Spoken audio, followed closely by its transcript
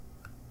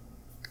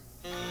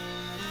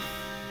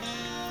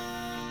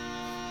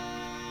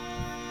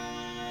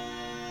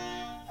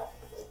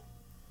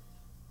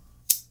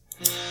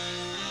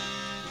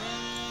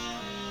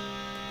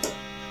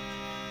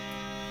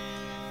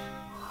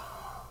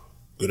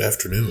Good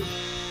afternoon,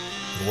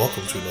 and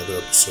welcome to another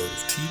episode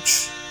of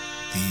Teach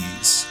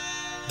These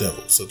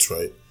Devils. That's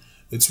right.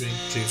 It's me,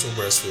 James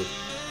O'Brasfield,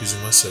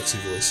 using my sexy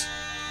voice.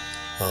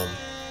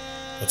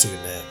 I took a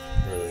nap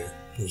earlier.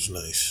 It was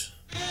nice.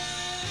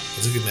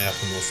 I took a nap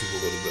when most people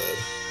go to bed,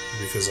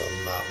 because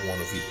I'm not one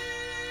of you.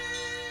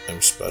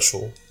 I'm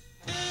special.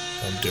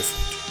 I'm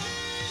different.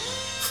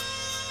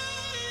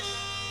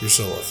 You're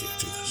so lucky I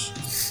do this.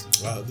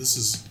 This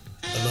is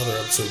another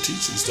episode of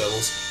Teach These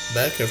Devils.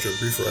 Back after a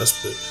brief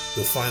respite,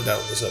 you'll find out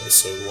in this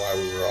episode why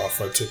we were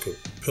off. I took a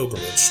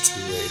pilgrimage to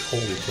a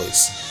holy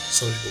place.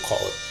 Some people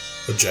call it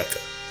a Jekka.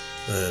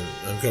 And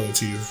I'm coming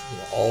to you,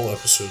 all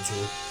episodes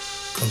will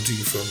come to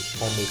you from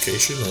on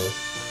location or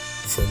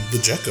from the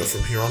Jekka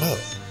from here on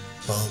out.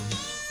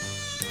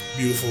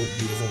 Beautiful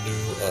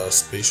new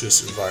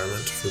spacious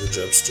environment for the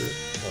Jebster.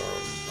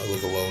 I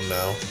live alone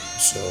now,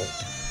 so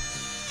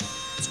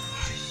it's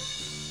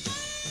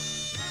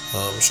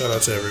quiet. Shout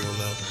out to everyone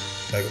though,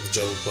 back at the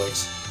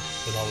Jebelplex,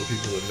 and all the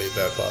people that made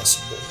that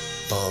possible.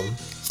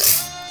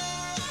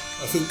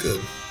 I feel good.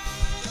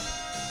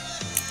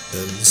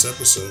 And this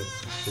episode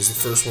was the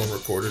first one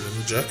recorded in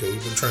the Jekka.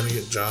 We've been trying to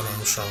get John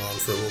Armstrong on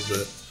for a little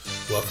bit.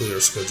 Luckily, our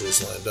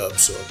schedules lined up,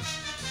 so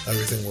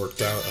everything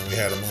worked out, and we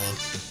had him on.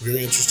 Very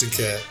interesting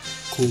cat,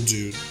 cool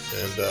dude,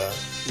 and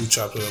we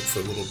chopped it up for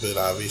a little bit,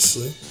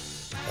 obviously.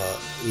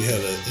 We had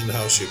an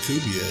in-house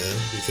Yakubia in,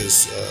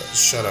 because,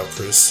 shout out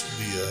Chris,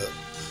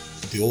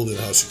 the old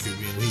in-house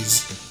Yakubia, and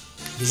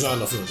there's not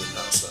enough room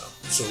in-house now,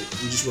 so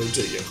we just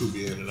rotate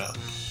Yakubia in and out.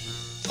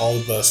 All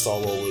the best,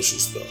 all well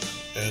wishes, though.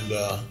 And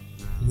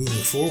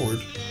moving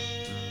forward,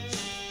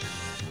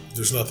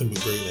 there's nothing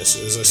but greatness.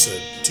 As I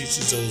said, Teach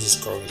These Devils is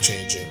currently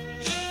changing.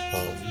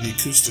 The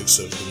acoustics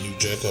of the new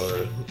Jekka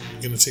are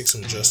going to take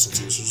some adjusting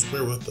to, so just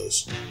bear with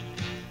us.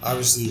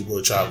 Obviously, your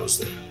boy Chavo's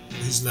there.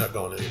 He's not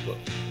going anywhere.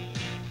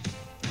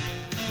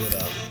 But,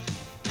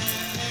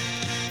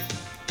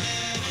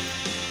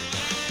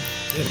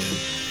 yeah, man.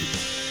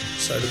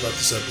 Excited about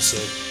this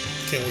episode.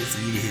 Can't wait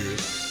for you to hear it,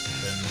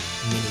 and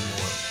many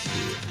more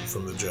hear it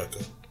from the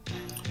Jekka.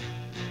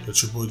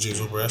 That's your boy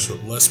James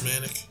O'Brasfield. Less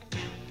manic,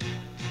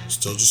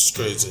 still just as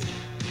crazy.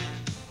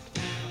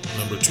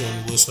 Number 2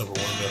 on the list, number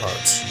 1 in their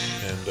hearts.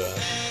 And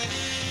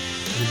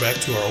we're back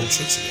to our old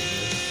tricks again,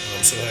 man.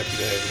 And I'm so happy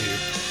to have you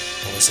here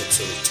on this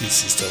episode of Teach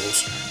These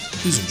Devils.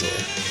 Please enjoy.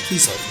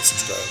 Please like and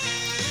subscribe.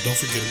 And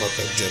don't forget about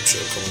that Jeb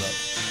show coming up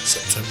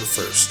September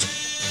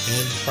 1st.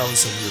 And probably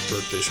some weird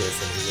birthday show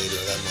for me later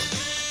that month.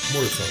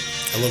 More to come.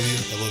 I love you.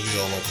 I love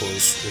you all my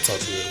clothes. We'll talk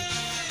to you later.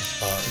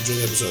 Enjoy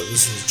the episode.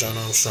 This is John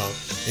Armstrong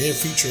and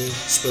featuring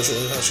special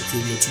in-house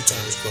Yakubia 2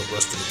 times Club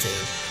Rusty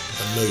McCann.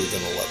 I know you're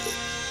going to love it.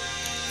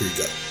 Here you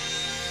go.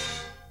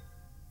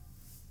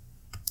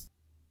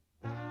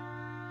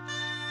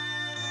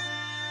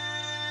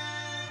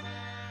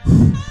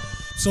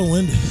 So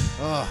windy.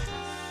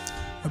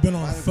 I've been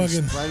on a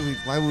fucking...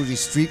 Why would we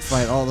street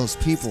fight all those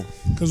people?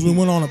 Because we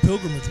went on a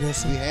pilgrimage,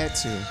 Wilson. We had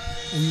to.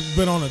 We've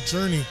been on a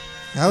journey.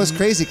 That was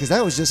crazy because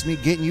that was just me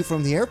getting you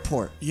from the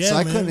airport. Yeah, so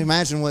I man. couldn't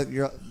imagine what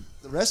the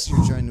rest of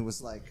your journey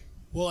was like.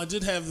 Well, I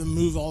did have them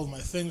move all of my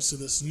things to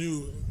this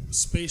new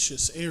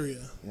spacious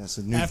area. Yeah,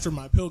 so after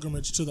my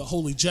pilgrimage to the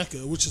Holy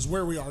Jekka, which is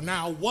where we are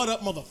now. What up,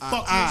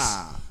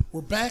 motherfuckers?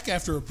 We're back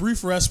after a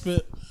brief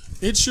respite.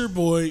 It's your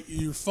boy,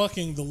 you're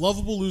fucking the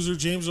lovable loser,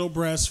 James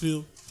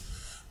O'Brasfield.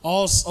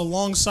 All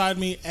alongside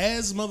me,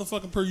 as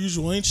motherfucking per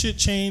usual. Ain't shit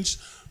changed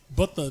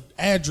but the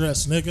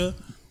address, nigga.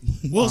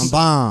 Wilson,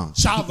 Bomb.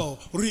 Chavo,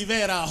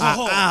 Rivera,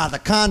 ho-ho. The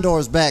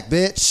Condor's back,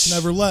 bitch.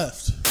 Never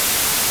left.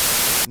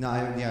 No,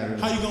 yeah.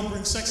 How you gonna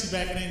bring sexy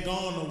back and ain't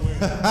gone nowhere?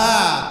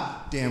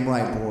 Damn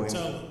right, boy.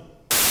 Tell him.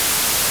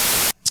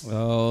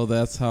 Oh,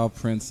 that's how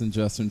Prince and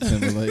Justin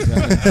Timberlake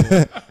got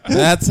into it.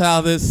 That's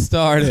how this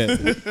started.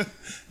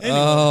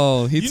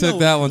 Anyway, he took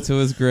that one to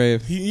his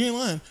grave. He ain't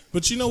lying.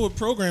 But you know what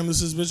program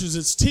this is, bitches?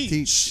 It's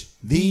Teach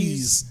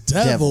These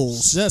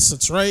Devils. Yes,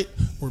 that's right.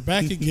 We're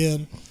back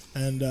again.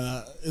 And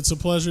it's a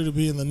pleasure to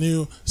be in the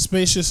new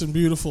spacious and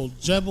beautiful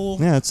Jebel.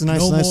 Yeah, it's a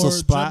nice little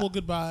spot. Jebel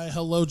goodbye.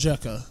 Hello,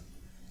 Jekka.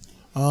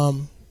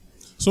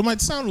 So it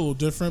might sound a little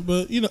different,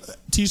 but, you know,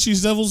 Teach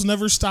These Devils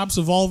never stops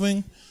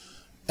evolving.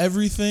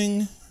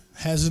 Everything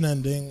has an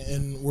ending,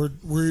 and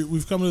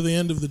we've come to the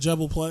end of the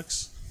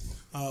Jebelplex,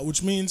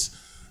 which means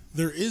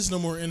there is no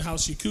more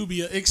in-house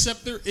Yakubia,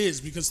 except there is,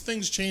 because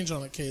things change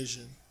on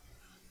occasion.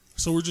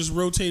 So we're just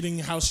rotating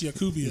House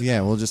Yakubia.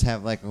 Yeah, we'll just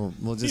have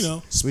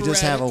we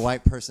just have a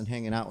white person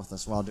hanging out with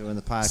us while doing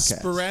the podcast.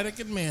 Sporadic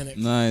and manic.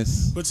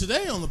 Nice. But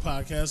today on the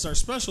podcast, our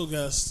special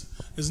guest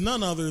is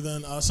none other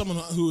than someone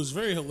who is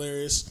very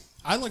hilarious.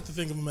 I like to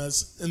think of him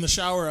as, in the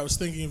shower, I was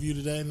thinking of you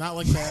today. Not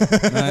like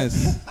that.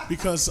 Nice.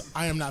 Because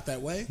I am not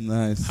that way.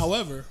 Nice.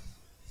 However,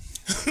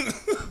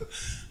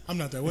 I'm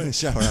not that way. In the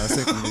shower, I was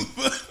thinking of you.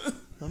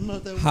 I'm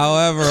not that way.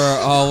 However,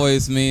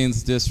 always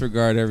means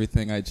disregard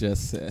everything I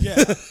just said.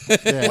 Yeah.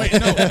 Wait,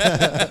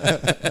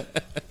 no.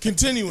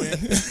 Continuing.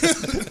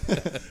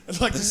 I'd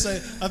like to say,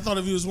 I thought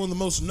of you as one of the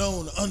most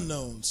known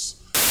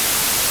unknowns.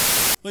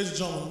 Ladies and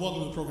gentlemen,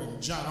 welcome to the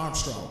program, John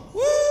Armstrong.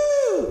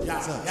 Woo!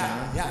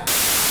 Yeah.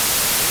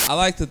 I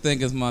like to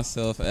think of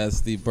myself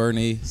as the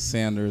Bernie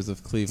Sanders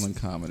of Cleveland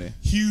comedy.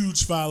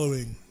 Huge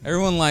following.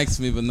 Everyone likes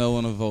me, but no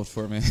one will vote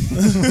for me.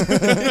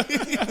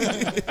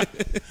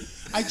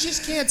 I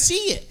just can't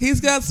see it.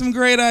 He's got some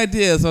great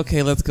ideas.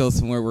 Okay, let's go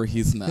somewhere where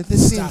he's not.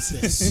 Stop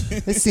this.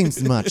 This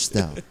seems much,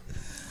 though.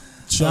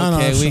 John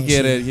okay, we Armstrong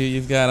get said- it.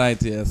 You've got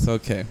ideas.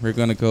 Okay, we're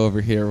going to go over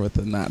here with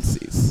the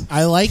Nazis.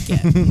 I like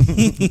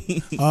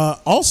it.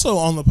 Also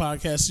on the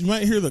podcast, you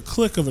might hear the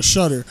click of a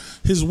shutter.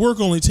 His work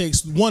only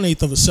takes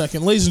 1/8 of a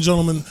second. Ladies and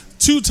gentlemen,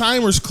 Two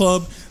Timers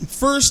Club,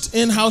 first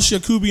in-house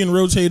Yakubian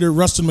rotator,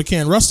 Rustin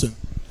McCann. Rustin,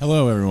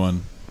 Hello,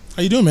 everyone.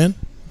 how you doing, man?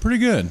 Pretty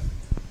good.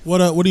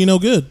 What do you know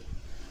good?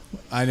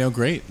 I know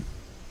great.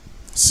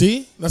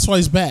 See? That's why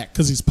he's back,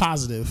 because he's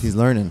positive. He's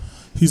learning.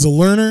 He's a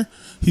learner.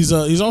 He's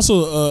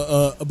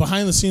also a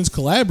behind-the-scenes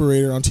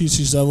collaborator on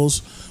TC's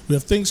Devils. We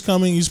have things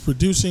coming. He's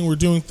producing. We're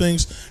doing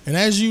things. And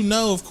as you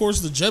know, of course,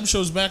 the Jeb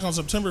Show's back on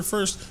September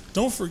 1st.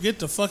 Don't forget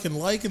to fucking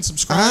like and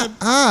subscribe.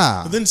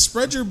 But then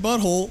spread your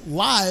butthole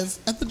live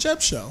at the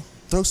Jeb Show.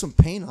 Throw some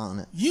paint on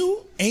it.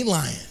 You ain't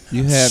lying.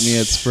 You had me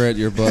at spread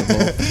your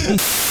butthole.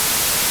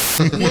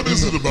 What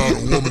is it about a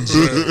woman's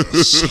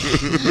ass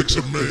that makes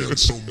a man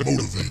so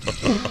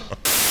motivated?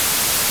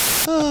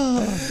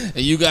 And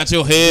you got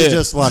your We head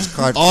just watched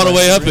Card all the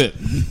way up it.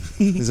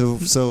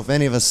 So if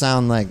any of us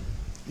sound like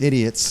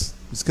idiots,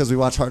 it's because we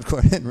watch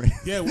Hardcore Henry.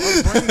 Yeah, our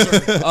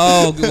brains are...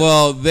 Oh,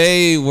 well,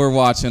 they were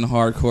watching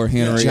Hardcore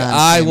Henry. John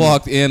I Cena.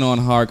 walked in on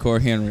Hardcore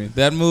Henry.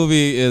 That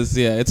movie is,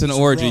 it's an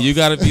orgy. rough. You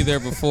got to be there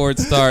before it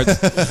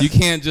starts. You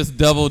can't just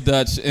double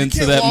dutch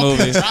into that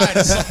movie.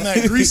 Something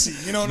that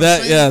greasy. You know what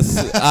I'm saying?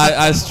 Yes,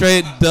 I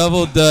straight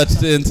double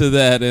dutched into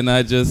that, and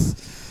I just,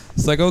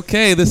 it's like,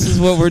 okay, this is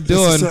what we're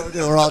doing.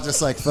 We're all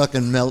just like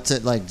fucking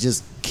melted, like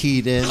just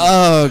keyed in.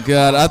 Oh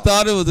God! I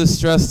thought it was a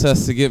stress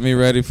test to get me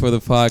ready for the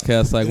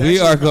podcast. Like, we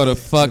are going to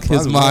fuck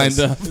his mind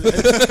up.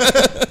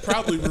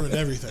 Probably ruined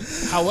everything.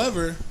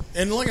 However,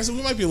 and like I said,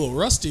 we might be a little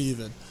rusty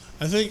even.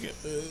 I think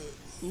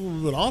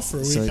we've been off for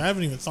a week. So- I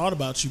haven't even thought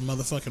about you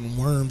motherfucking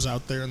worms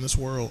out there in this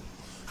world.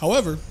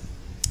 However,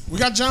 we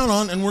got John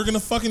on, and we're going to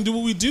fucking do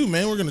what we do,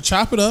 man. We're going to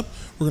chop it up.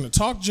 We're going to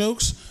talk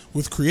jokes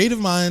with creative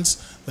minds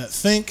that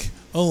think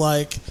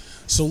alike.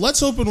 So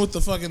let's open with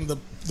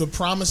the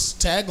promised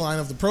tagline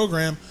of the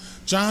program.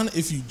 John,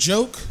 if you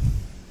joke,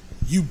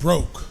 you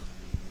broke.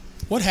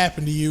 What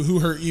happened to you? Who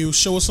hurt you?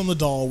 Show us on the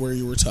doll where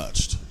you were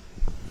touched.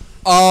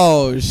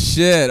 Oh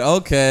shit!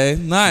 Okay,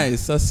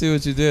 nice. I see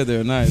what you did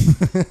there. Nice.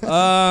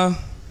 I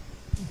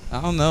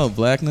don't know.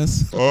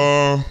 Blackness.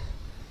 I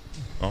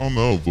don't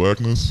know,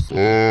 blackness.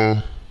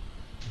 I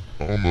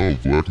don't know,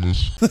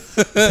 blackness.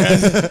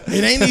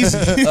 It ain't easy.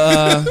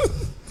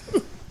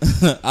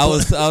 I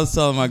was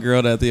telling my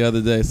girl that the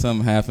other day.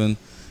 Something happened.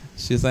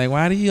 She's like,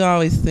 "Why do you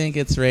always think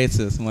it's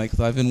racist?" I'm like, "'Cause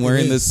I've been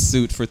wearing this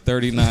suit for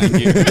 39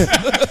 years."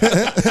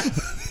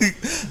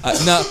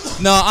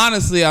 No,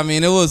 honestly, I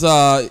mean, it was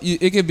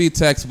it could be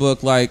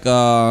textbook like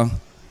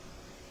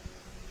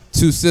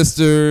two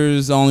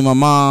sisters, only my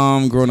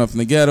mom, growing up in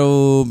the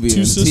ghetto,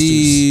 being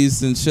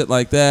teased and shit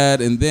like that,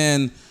 and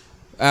then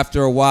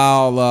after a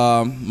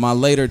while, my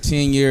later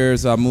teen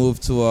years, I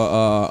moved to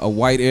a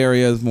white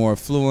area, more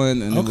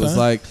affluent, and it was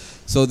like,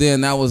 so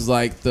then that was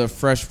like the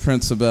Fresh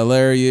Prince of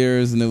Bel-Air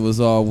years, and it was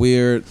all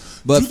weird.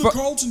 But Do the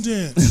Carlton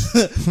dance.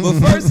 but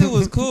first it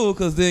was cool,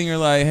 because then you're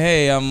like,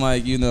 hey, I'm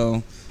like,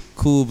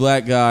 cool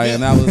black guy,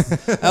 and that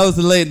was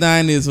the late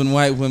 90s when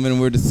white women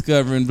were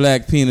discovering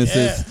black penises.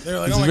 Yeah, they're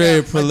like, it's oh my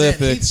very God, prolific.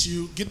 My dad hates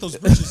you. Get those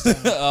britches down.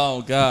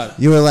 Oh God.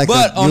 You were like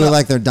But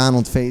their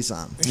Donald face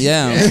on.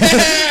 Yeah.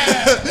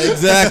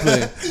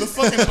 Exactly. The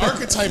fucking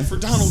archetype for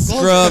Donald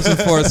Glover. Scrubs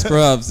before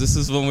Scrubs. This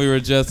is when we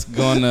were just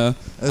going to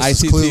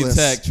This is ITT Clueless.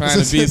 Tech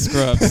trying to be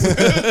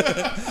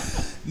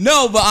Scrubs.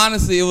 No, but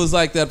honestly, it was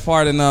like that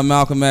part in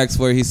Malcolm X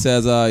where he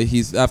says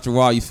he's after a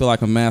while you feel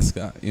like a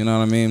mascot. You know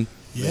what I mean?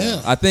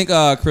 Yeah. I think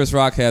Chris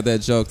Rock had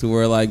that joke to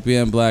where like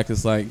being black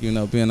is like being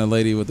a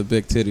lady with the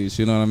big titties.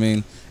 You know what I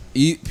mean?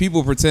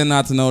 People pretend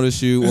not to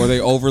notice you, or they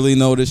overly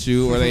notice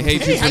you, or they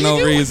hate you for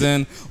no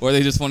reason, or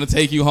they just want to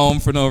take you home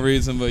for no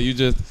reason. But you're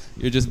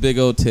just big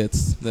old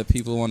tits that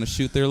people want to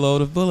shoot their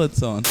load of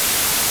bullets on.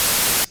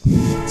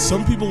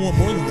 Some people want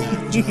more than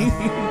that,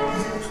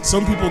 John.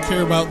 Some people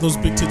care about those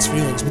big tits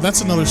feelings, but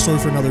that's another story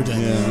for another day.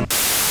 Yeah.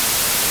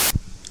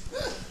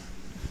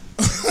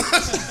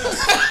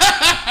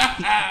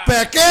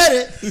 Back at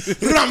it.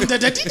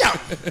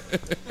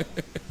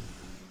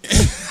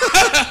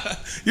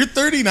 You're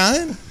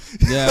 39?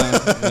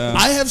 Yeah.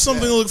 I have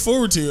something to look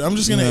forward to. I'm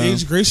just going to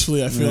age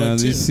gracefully, I feel like,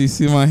 too. You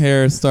see my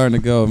hair is starting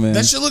to go, man.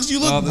 That shit looks, you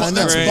look, Oh, that's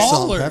that's great.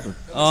 baller.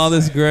 All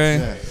this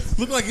gray.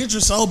 Look like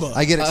Idris Elba.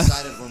 I get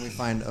excited when we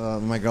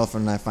find my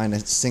girlfriend and I find a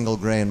single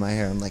gray in my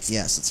hair. I'm like,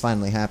 yes, it's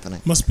finally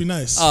happening. Must be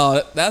nice.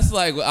 Oh, that's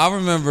like, I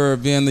remember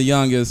being the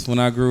youngest when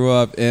I grew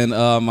up, and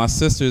my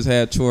sisters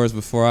had chores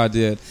before I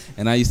did,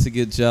 and I used to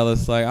get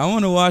jealous, like, I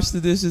want to wash the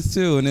dishes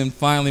too, and then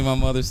finally my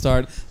mother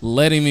started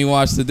letting me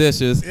wash the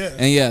dishes,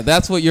 and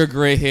that's what your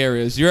gray hair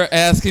is. You're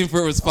asking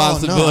for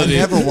responsibility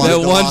I never wanted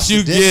that to once wash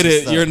you the get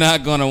dishes, it, though. you're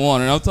not going to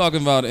want it. I'm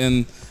talking about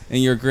in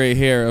your gray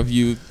hair of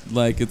you,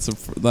 like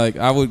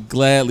I would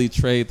gladly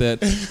trade that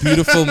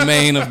beautiful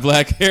mane of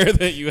black hair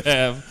that you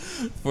have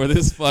for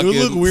this fucking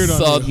look weird on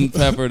salt you. and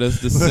pepper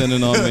that's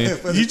descending on me.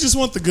 You just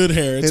want the good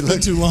hair. It's been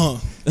too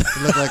long. It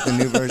looked like the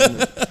new version.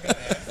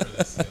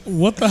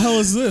 What the hell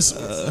is this?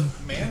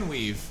 Man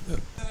weave.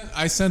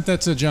 I sent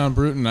that to John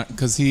Bruton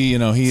because he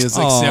has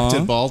Aw.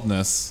 accepted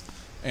baldness,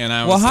 and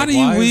I was Well, how like, do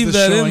you why weave is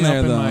this that in showing there,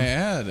 up though? in my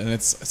ad? And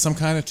it's some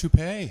kind of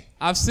toupee.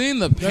 I've seen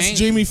the paint. That's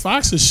Jamie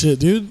Foxx's shit,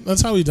 dude.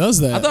 That's how he does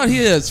that. I thought he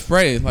had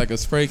spray, like a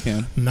spray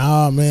can.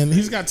 Nah, man,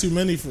 he's got too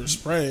many for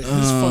spray.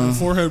 His fucking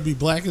forehead would be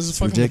black as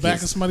fucking the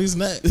back ridiculous. of somebody's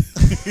neck.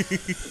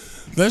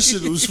 That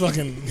shit was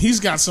fucking. He's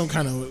got some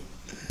kind of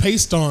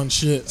paste on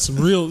shit. Some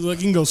real, like,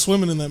 you can go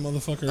swimming in that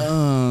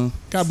motherfucker.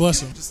 God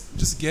bless him.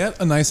 Just get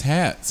a nice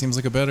hat. Seems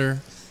like a better.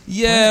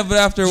 Yeah, but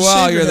after a Just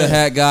while, shave you're your the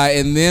head. hat guy,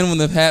 and then when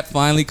the hat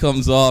finally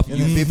comes off, And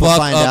you then people fuck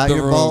find up out the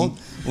you're room. bald.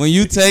 When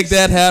you take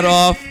that hat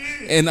off,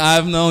 and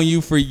I've known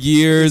you for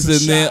years, and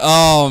It's a then shock.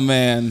 oh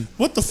man,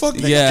 What the fuck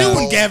Yeah. you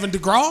doing, Gavin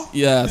DeGraw?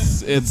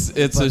 yes, it's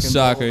a Fucking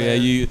shocker.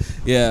 bald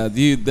Yeah,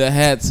 the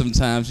hat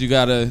sometimes you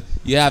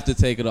have to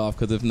take it off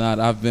because if not,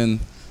 I've been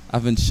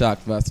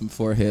shocked by some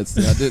foreheads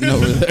that I didn't know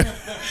were there.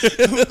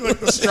 Like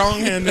the strong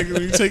hand nigga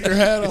when you take your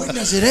hat off. When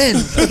does it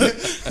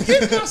end?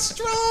 Get my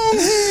strong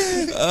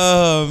hand.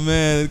 Oh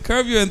man,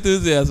 Curb Your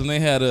Enthusiasm. They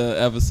had an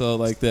episode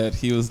like that.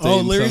 He was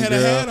dating Larry some had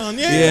girl. a hat on.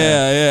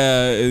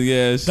 Yeah.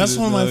 Yeah. she That's was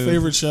one of my like-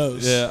 favorite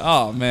shows. Yeah.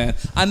 Oh man,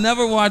 I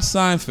never watched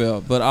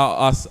Seinfeld, but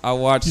I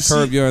watched You see,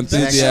 Curb Your that show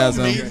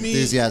Enthusiasm. made- Your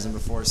enthusiasm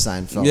before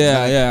Seinfeld.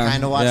 Yeah.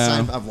 Kind of watched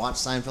Yeah. Seinfeld. I've watched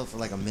Seinfeld for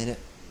like a minute.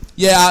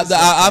 Yeah,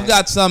 I've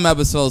got some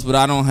episodes, but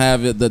I don't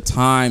have the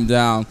time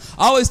down.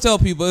 I always tell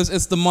people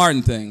it's the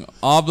Martin thing.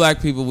 All black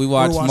people, we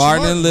watch watching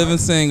Martin Martin, Living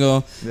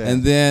Single, Yeah.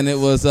 and then it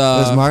was It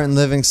was Martin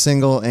Living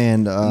Single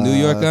and New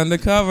York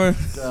Undercover.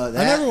 I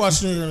never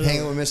watched New York.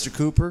 Hanging with Mr.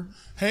 Cooper.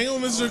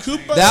 Hanging with Mr.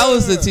 Cooper. That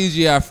was the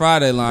TGI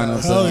Friday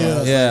lineup. Hell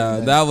yeah. Yeah,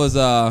 that was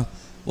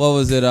what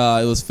was it?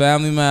 It was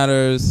Family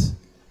Matters,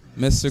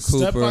 Mr.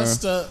 Cooper. Step by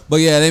Step. But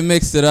yeah, they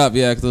mixed it up.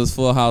 Yeah, because it was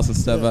Full House and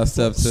Step by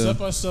Step too. Step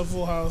by Step,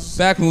 Full House.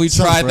 Back when we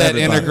Something tried for that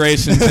everybody.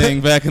 integration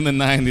thing back in the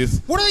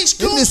 90s. What are these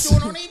In this-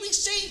 schools doing on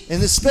ABC? In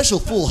this special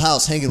Full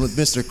House Hanging with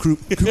Mr.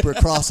 Cooper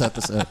Cross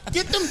episode.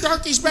 Get them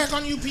darkies back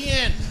on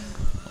UPN.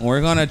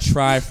 We're gonna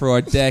try for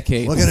a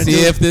decade We're to gonna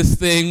see do- if this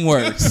thing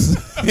works,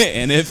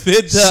 and if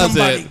it does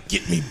Somebody it,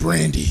 get me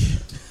brandy.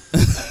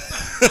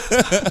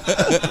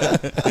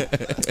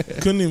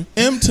 Couldn't even.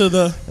 M to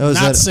the That was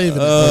not that- saving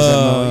it.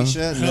 Was it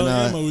Moesha? And Hell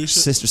yeah, then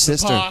Moesha.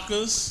 Sister.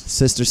 Parkas.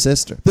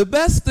 Sister. the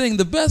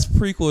best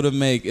prequel to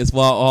make is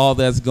while all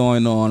that's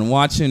going on,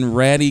 watching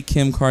ratty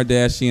Kim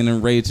Kardashian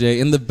and Ray J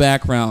in the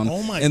background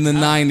Oh my in the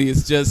God.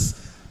 90s, just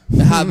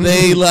how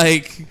they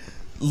like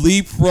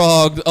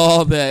leapfrogged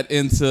all that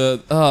into.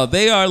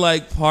 They are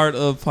like part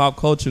of pop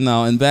culture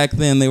now, and back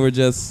then they were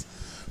just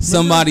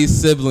somebody's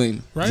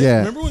sibling. Right? Yeah.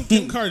 Remember when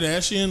Kim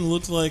Kardashian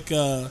looked like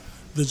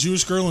the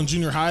Jewish girl in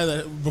junior high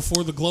that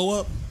before the glow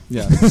up?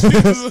 Yeah. She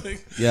was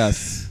like,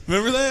 Yes.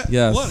 remember that?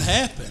 Yes. What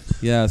happened?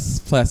 Yes.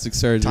 Plastic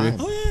surgery. Time.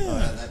 Oh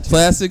yeah.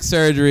 Plastic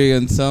surgery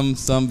and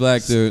some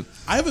black dude.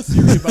 I have a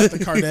theory about the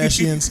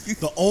Kardashians.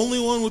 The only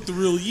one with the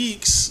real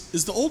yeeks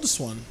is the oldest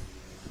one.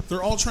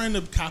 They're all trying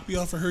to copy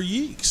off of her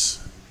yeeks.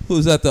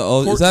 Who's that?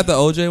 Is that the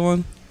OJ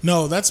one?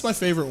 No, that's my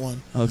favorite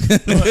one. Okay.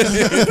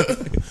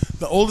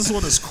 The oldest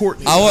one is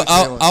Courtney.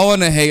 I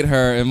want to hate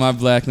her and my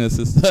blackness.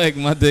 It's like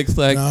my dick's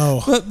like, No.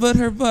 but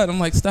her butt. I'm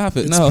like, stop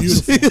it. It's no.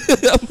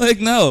 beautiful. I'm like,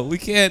 no, we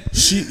can't.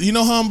 You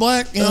know how I'm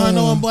black? You know how I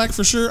know I'm black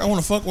for sure? I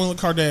want to fuck one of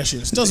the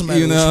Kardashians. Doesn't matter.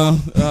 You which know?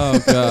 one. Oh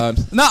God.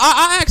 No,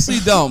 I actually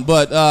don't.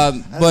 But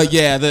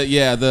yeah,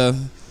 the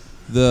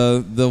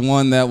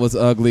one that was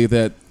ugly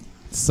that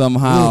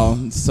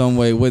somehow, some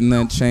way, went in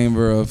that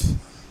chamber of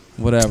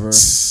whatever.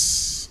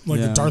 Like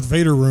Yeah. the Darth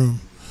Vader room.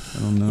 I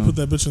don't know. Put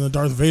that bitch in the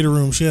Darth Vader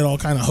room. She had all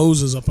kind of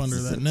hoses up under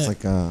that neck.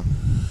 It's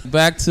like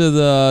Back to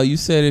the you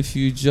said if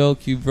you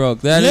joke you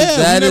broke. That Yeah, is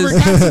that we is never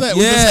got to that.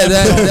 We yeah just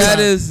that had that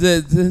to is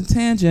the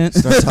tangent.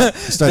 start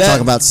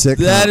talking about sitcoms.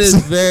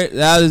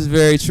 That is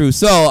very true.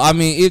 So I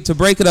mean to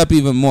break it up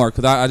even more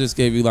because I just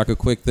gave you like a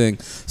quick thing.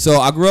 So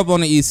I grew up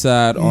on the east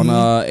side on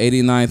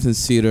 89th and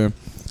Cedar.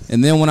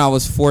 And then when I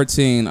was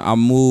 14, I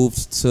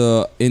moved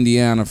to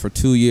Indiana for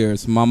 2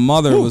 years. My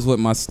mother was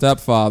with my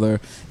stepfather,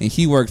 and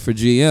he worked for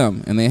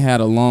GM, and they had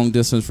a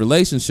long-distance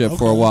relationship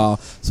for a while.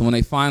 So when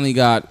they finally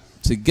got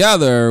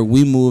together,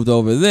 we moved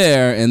over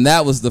there, and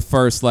that was the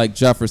first, like,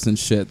 Jefferson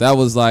shit. That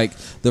was, like,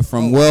 the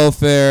from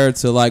welfare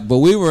to, like, but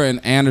we were in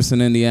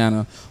Anderson,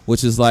 Indiana,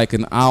 which is, like,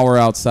 an hour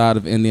outside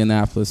of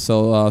Indianapolis.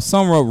 So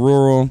somewhat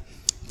rural,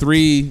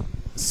 3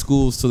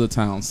 schools to the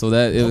town. So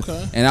that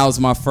Okay. and that was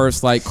my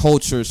first like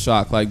culture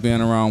shock, like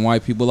being around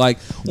white people. Like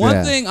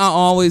one thing I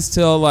always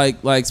tell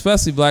like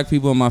especially black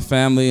people in my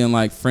family and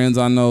like friends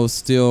I know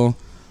still,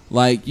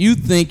 like you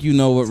think you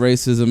know what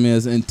racism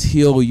is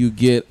until you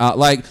get out.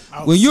 Like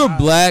when you're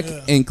black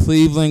in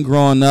Cleveland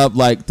growing up,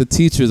 like the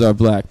teachers are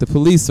black, the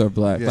police are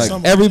black, like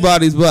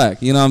everybody's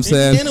black. You know what I'm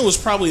saying? Indiana was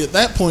probably at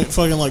that point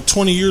fucking like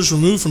 20 years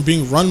removed from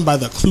being run by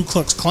the Ku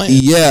Klux Klan.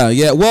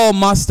 Yeah. Well,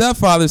 my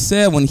stepfather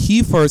said when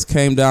he first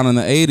came down in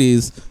the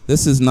 80s,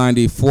 this is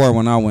 94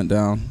 when I went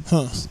down.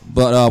 Huh.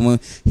 But when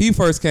he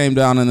first came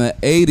down in the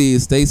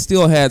 80s, they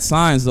still had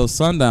signs, those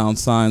sundown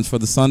signs for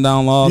the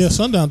sundown laws. Yeah,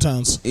 sundown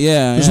towns.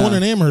 Yeah. There's one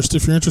in Amherst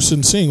if you're interested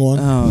in seeing one.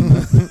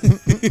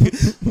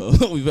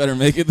 Well, we better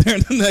make it there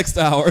in the next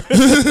hour.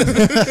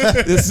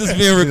 This is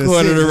being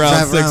recorded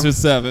around 6 or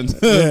 7.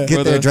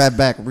 Get there, drive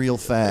back real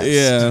fast.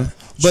 Yeah.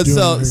 But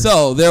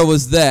so there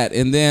was that.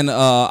 And then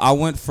I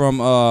went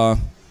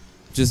from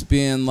just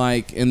being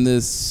like in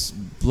this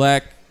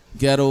black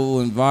ghetto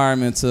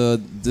environment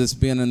to just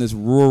being in this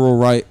rural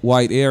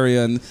white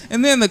area, and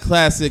then the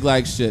classic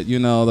like shit, you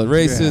know, the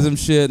racism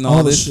shit and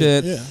all this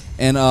shit.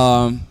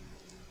 Yeah.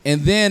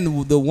 And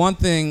then the one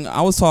thing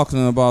I was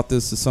talking about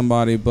this to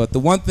somebody, but the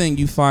one thing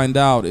you find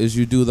out is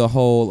you do the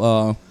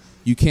whole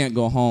you can't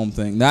go home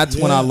thing. That's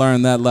when I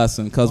learned that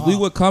lesson, because we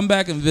would come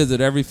back and visit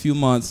every few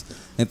months,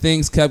 and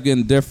things kept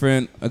getting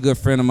different. A good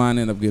friend of mine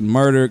ended up getting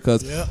murdered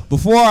because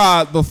before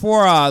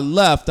I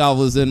left, I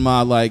was in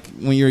my like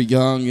when you're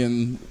young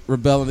and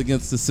rebelling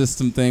against the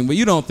system thing, but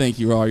you don't think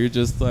you are. You're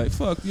just like,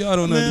 fuck, y'all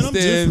don't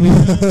understand me.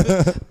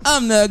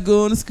 I'm not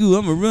going to school.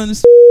 I'm gonna run the.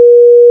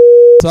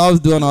 So I was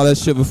doing all that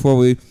shit before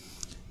we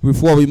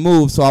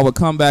moved. So I would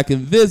come back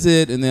and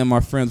visit, and then my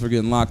friends were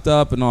getting locked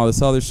up and all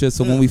this other shit.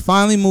 So when we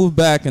finally moved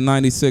back in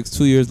 '96,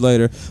 2 years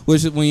later,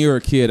 which when you were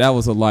a kid, that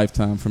was a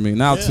lifetime for me.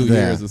 Now 2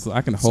 years, it's,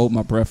 I can hold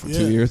my breath for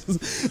 2 years.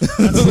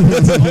 Oh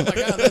my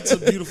God, that's a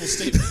beautiful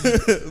statement.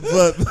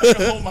 But I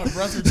can hold my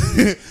breath for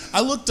 2 years.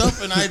 I looked up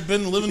and I had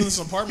been living in this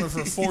apartment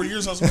for 4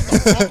 years. I was like,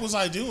 what the fuck was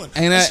I doing?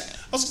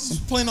 I was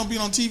just planning on being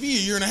on TV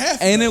a year and a half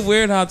ago. Ain't it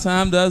weird how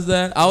time does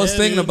that? I was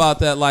thinking about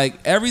that. Like,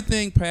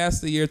 everything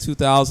past the year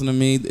 2000 to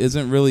me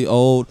isn't really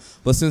old.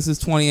 But since it's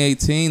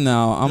 2018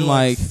 now, I'm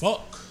like,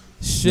 fuck.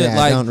 Shit, yeah,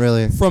 like, don't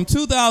really. From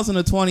 2000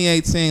 to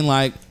 2018,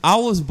 like, I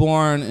was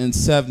born in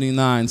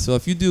 79. So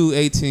if you do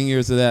 18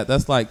 years of that,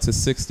 that's like to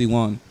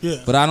 61. Yeah.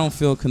 But I don't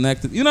feel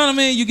connected. You know what I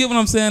mean? You get what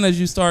I'm saying as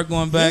you start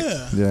going back?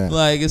 Yeah.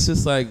 Like, it's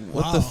just like,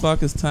 what the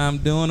fuck is time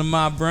doing to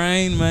my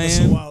brain, man? That's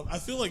so wild. I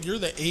feel like you're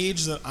the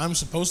age that I'm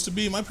supposed to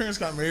be. My parents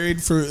got married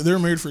they were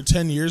married for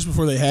 10 years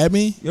before they had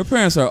me. Your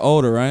parents are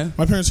older, right?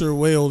 My parents are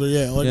way older,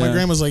 yeah. Like, my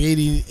grandma's like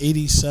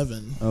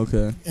 87.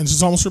 Okay. And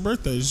it's almost her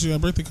birthday. She got a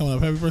birthday coming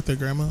up. Happy birthday,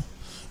 Grandma.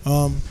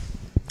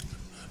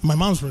 My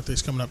mom's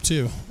birthday's coming up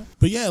too.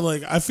 But yeah,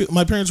 like I feel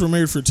my parents were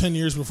married for 10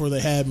 years before they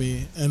had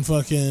me, and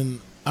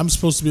fucking I'm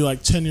supposed to be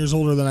like 10 years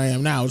older than I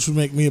am now, which would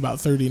make me about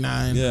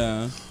 39.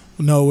 Yeah.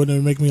 No, it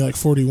wouldn't make me like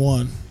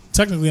 41.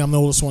 Technically, I'm the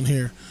oldest one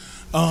here.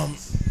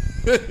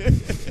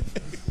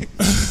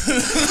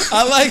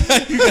 I like how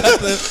you got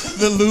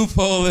the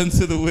loophole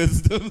into the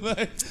wisdom.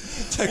 Like,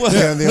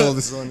 I'm the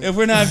oldest one. If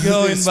we're not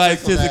going by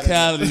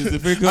physicalities,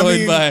 if we're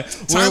going by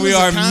where we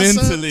are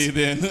mentally,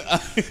 then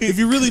if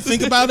you really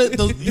think about it,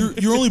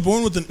 you're only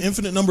born with an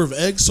infinite number of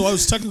eggs. So I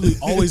was technically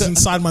always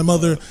inside my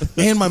mother,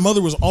 and my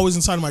mother was always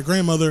inside of my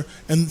grandmother,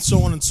 and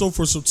so on and so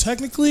forth. So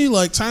technically,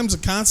 like, time's a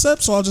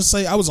concept. So I'll just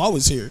say I was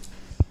always here.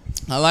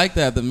 I like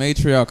that, the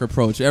matriarch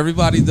approach.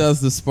 Everybody does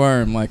the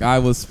sperm. Like, I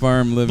was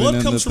sperm living Blood in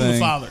the comes from the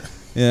father.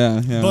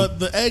 Yeah. But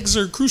the eggs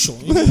are crucial.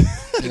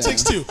 It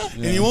takes two.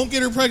 And you won't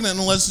get her pregnant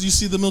unless you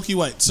see the milky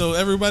white. So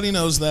everybody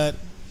knows that.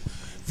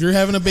 If you're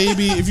having a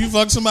baby, if you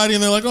fuck somebody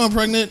and they're like, oh, I'm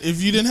pregnant,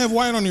 if you didn't have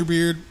white on your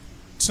beard,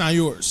 it's not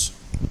yours.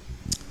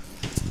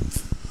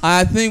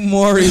 I think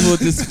Maury will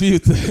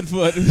dispute that,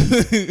 but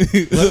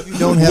you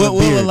don't have a beard.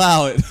 We'll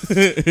allow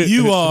it.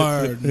 You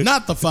are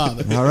not the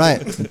father. All right.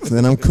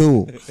 Then I'm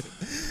cool.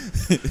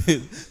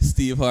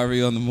 Steve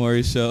Harvey on the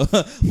Maury Show.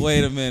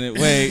 Wait a minute.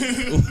 Wait.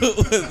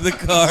 The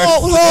card.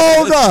 Oh,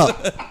 hold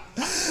up.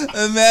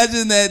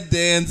 Imagine that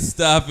dance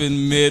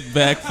stopping mid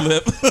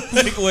backflip.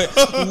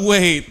 Like,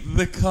 wait.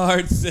 The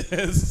card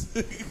says,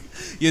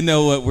 you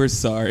know what? We're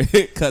sorry.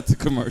 Cut to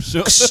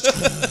commercial.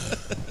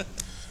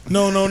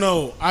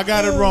 No. I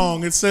got it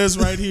wrong. It says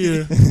right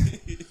here,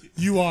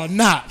 you are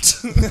not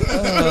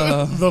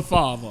the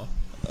father.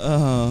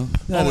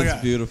 That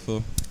is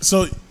beautiful.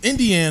 So,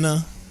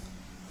 Indiana.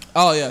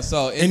 Oh yeah,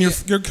 so and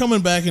you're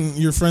coming back, and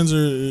your friends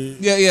are.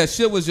 Yeah.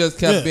 Shit was just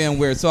kept being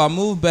weird. So I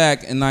moved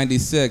back in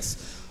 '96,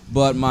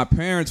 but my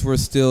parents were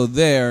still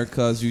there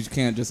because you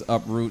can't just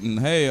uproot and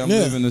hey, I'm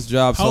leaving this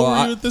job. How old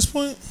were you at this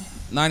point?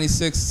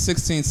 96,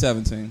 16,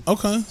 17.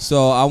 Okay.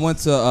 So I went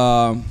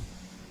to.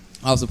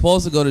 I was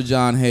supposed to go to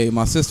John Hay.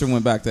 My sister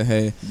went back to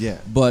Hay. Yeah.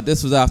 But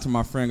this was after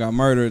my friend got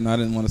murdered, and I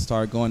didn't want to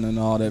start going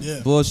into all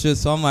that bullshit.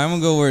 So I'm like, I'm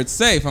going to go where it's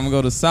safe. I'm going to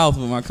go to South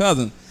with my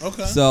cousin.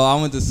 Okay. So I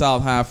went to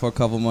South High for a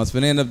couple months,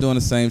 but ended up doing the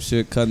same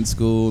shit, cutting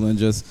school, and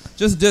just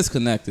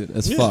disconnected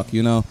as fuck,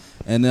 you know?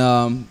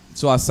 And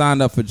so I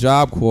signed up for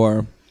Job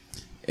Corps,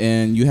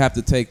 and you have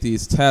to take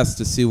these tests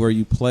to see where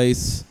you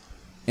place.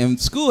 And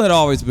school had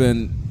always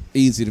been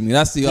easy to me.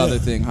 That's the other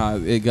thing, how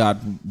it got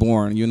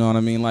boring. You know what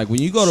I mean? Like,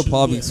 when you go to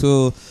public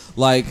school,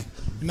 like,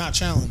 You're not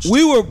challenged.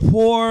 we were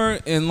poor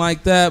and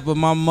like that, but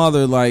my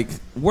mother, like,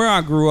 where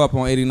I grew up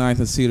on 89th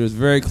and Cedar is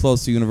very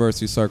close to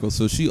University Circle.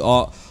 So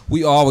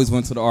we always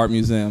went to the art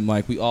museum.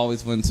 Like, we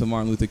always went to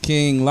Martin Luther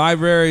King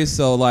Library.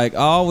 So, like, I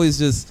always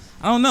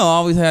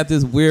had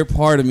this weird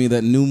part of me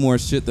that knew more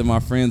shit than my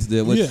friends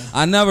did. Which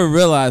I never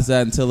realized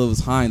that until it was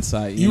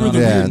hindsight. You were know the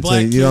what I mean? weird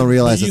black kid, you don't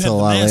realize but you until had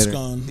a while the mask later.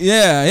 on.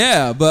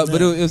 Yeah, but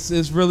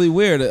it's really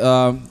weird.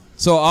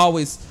 So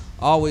I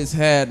always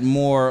had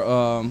more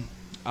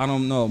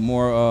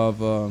more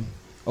of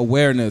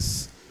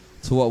awareness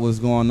to what was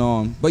going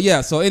on. But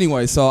yeah, so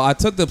anyway, so I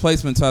took the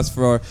placement test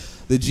for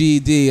the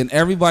GED, and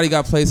everybody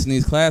got placed in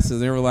these classes.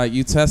 They were like,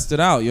 "You tested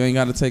out. You ain't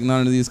got to take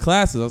none of these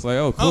classes." I was like,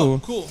 "Oh, cool."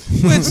 Oh, cool.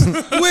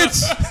 Which,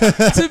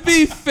 to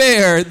be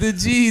fair, the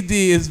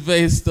GED is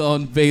based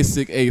on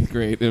basic 8th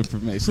grade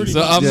information. Pretty So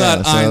much. I'm Yeah,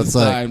 not so it's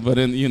like- Einstein, but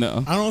I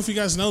don't know if you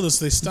guys know this.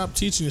 They stopped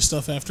teaching you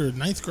stuff after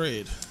 9th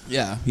grade.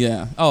 Yeah.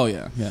 Oh,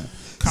 yeah.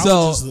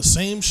 College is the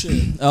same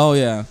shit. Oh,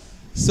 yeah.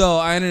 So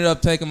I ended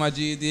up taking my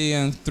GED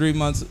in 3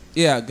 months.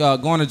 Yeah,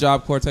 going to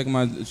Job Corps, taking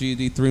my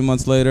GED 3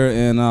 months later,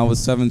 and I was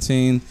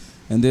 17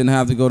 and didn't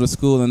have to go to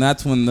school. And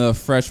that's when the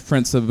Fresh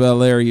Prince of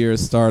Bel-Air years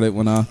started,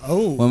 when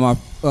my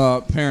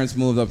parents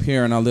moved up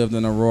here, and I lived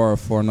in Aurora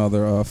for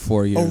another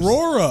 4 years.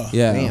 Aurora.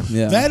 Yeah, Damn.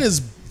 yeah. That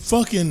is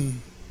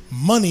fucking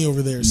money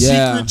over there.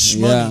 Yeah, Secret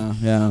shmoney.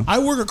 yeah. I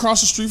work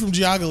across the street from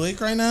Geauga Lake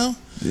right now.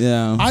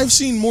 Yeah. I've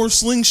seen more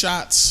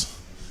slingshots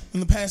in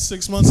the past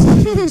 6 months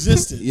than even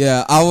existed.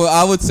 Yeah,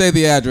 I would say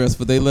the address,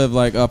 but they live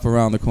like up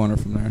around the corner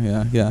from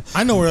there. Yeah.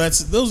 I know where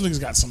those niggas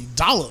got some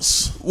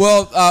dollars.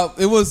 Well,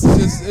 it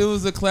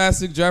was a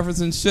classic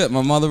Jefferson shit.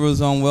 My mother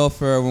was on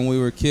welfare when we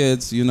were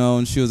kids,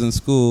 and she was in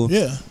school.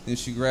 Yeah. And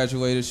she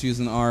graduated. She was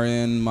an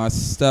RN. My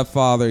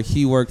stepfather,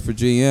 he worked for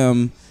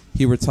GM.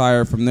 He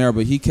retired from there,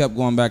 but he kept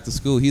going back to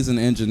school. He's an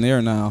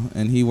engineer now,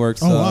 and he works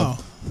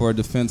for a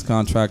defense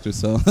contractor.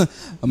 So,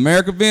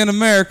 America being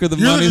America, the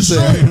You're money's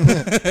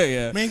the there.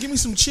 Yeah. Man, give me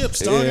some chips,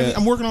 dog. Yeah.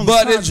 I'm working on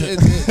But this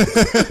project.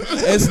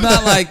 it's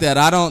not like that.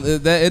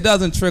 It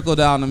doesn't trickle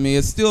down to me.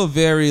 It's still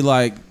very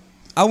like,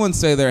 I wouldn't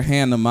say they're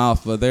hand to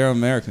mouth, but they're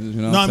Americans.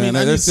 You know what I'm saying?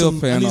 They're still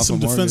paying I need off some a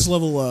mortgage. defense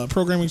level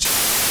programming.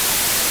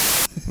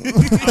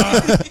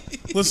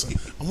 Listen,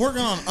 I'm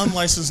working on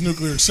unlicensed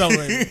nuclear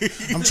accelerator.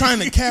 I'm trying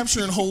to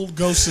capture and hold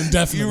ghosts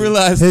indefinitely. You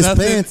realize His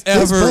nothing pants-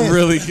 his ever pants.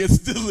 really gets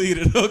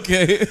deleted,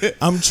 okay?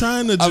 I'm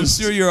trying to just. I'm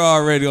sure you're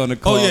already on the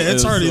call. Oh yeah,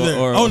 it's already there.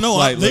 Oh no,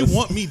 flight they list.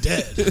 want me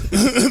dead.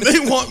 They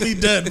want me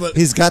dead, but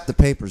He's got the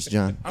papers,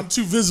 John. I'm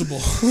too visible.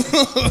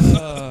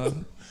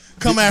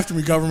 Come after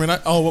me,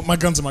 government. My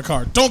gun's in my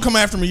car. Don't come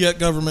after me yet,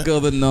 government.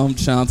 Go the Noam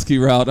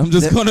Chomsky route. I'm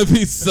just going to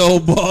be so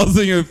balls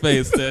in your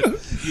face that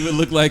you would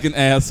look like an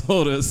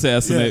asshole to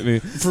assassinate me.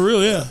 For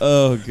real, yeah.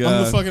 Oh,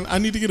 God. I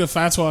need to get a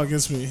fatwa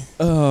against me.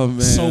 Oh,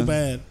 man. So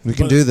bad. We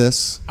can But do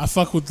this. I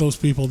fuck with those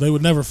people. They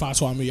would never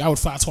fatwa me. I would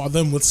fatwa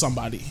them with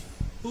somebody.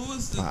 Who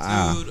was the dude?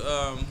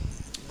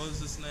 What was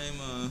his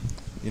name?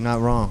 You're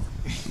not wrong.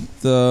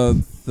 The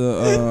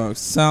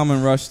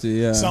Salman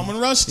Rushdie, yeah. Salman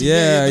Rushdie.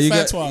 Yeah, the you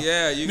got- fatwa.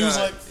 yeah, you He was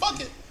got- like,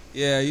 fuck it.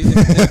 Yeah,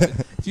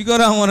 if you go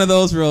down one of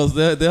those roads,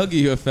 they'll give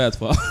you a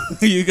fatwa.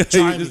 you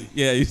Try me.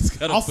 you just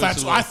gotta. I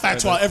push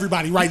fatwa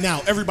everybody right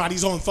now.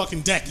 Everybody's on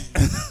fucking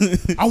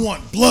decky. I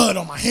want blood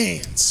on my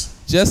hands.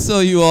 Just so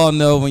you all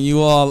know, when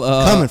you all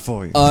Coming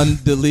for you.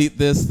 undelete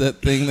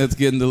that thing that's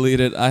getting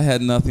deleted, I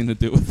had nothing to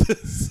do with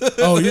this.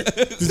 Oh, did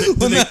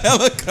When the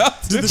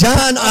helicopter.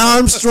 John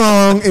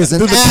Armstrong is an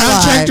the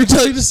ally. contractor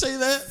tell you to say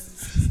that?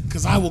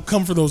 Because I will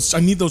come for those. I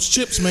need those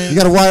chips, man. You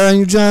got a wire on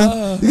you,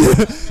 John?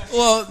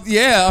 Well,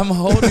 yeah, I'm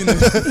holding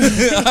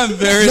it. I'm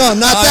very. No,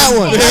 not that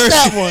one. very- Not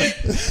that one.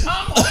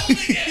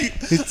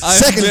 It's I'm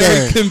secondary.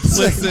 very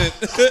complicit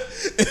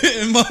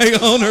in my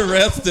own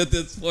arrest at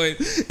this point.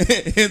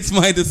 It's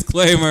my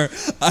disclaimer.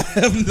 I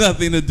have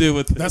nothing to do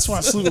with this. That's why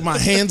I sleep with my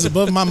hands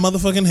above my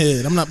motherfucking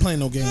head. I'm not playing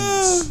no games.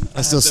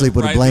 I still sleep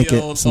with a Write the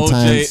blanket old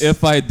sometimes. OJ,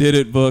 if I did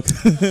it book.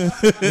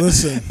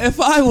 Listen, If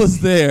I was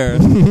there,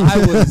 I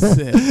would have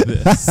said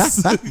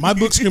this. my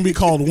book's gonna be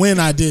called "When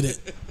I Did It."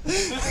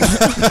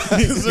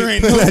 'Cause there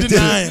ain't no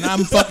denying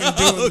I'm fucking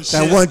doing this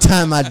That shit. one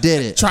time I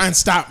did it. Try and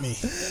stop me.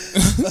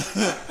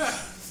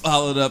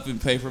 Followed up in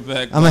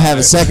paperback. I'm gonna have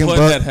a second what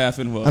book. that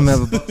happened was. I'm gonna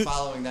have a book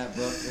following that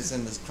book. It's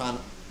in this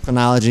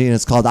chronology, and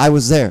it's called "I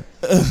Was There."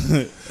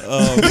 The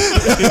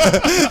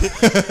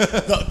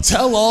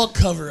tell-all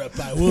cover-up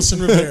by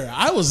Wilson Rivera.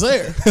 I was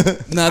there.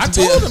 not I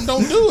to be, told him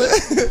don't do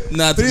it.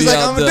 Not But to he's be like,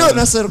 "I'm gonna do it," and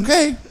I said,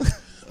 "Okay,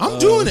 I'm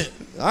doing it.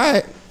 all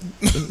right."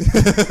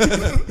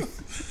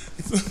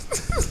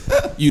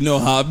 You know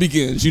how it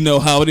begins, you know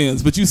how it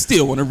ends, but you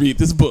still want to read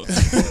this book.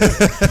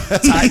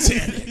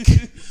 Titanic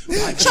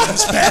by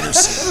James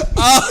Patterson.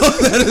 Oh,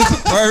 that is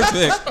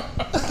perfect.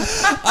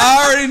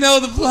 I already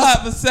know the plot,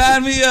 but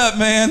sign me up,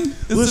 man.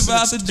 It's Listen,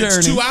 about the journey.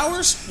 It's 2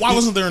 hours. Why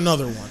wasn't there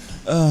another one?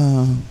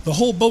 The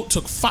whole boat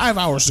took 5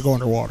 hours to go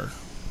underwater.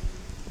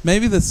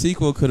 Maybe the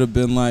sequel could have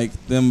been like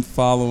them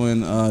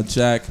following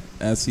Jack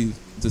as he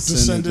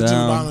descended To the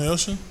down. bottom of the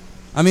ocean.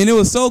 I mean, it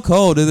was so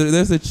cold.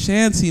 There's a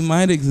chance he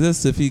might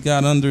exist if he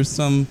got under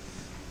some.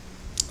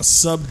 A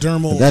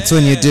subdermal. That's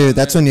when you do.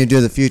 That's when you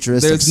do the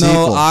futuristic There's sequel.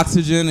 no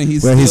oxygen, and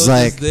he's Where still he's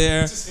like- just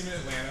there.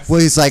 Well,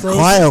 he's like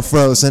Frozen.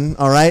 cryo-frozen,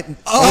 all right?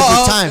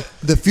 Over time,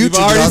 the future. You've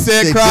already drugs,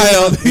 said they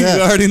cryo. dig him-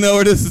 You already know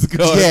where this is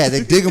going. Yeah,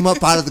 they dig him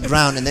up out of the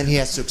ground, and then he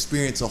has to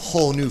experience a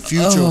whole new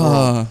future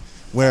world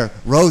where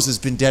Rose has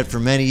been dead for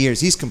many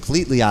years. He's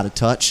completely out of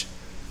touch.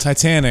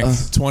 Titanic,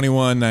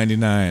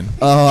 $21.99.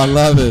 Oh, I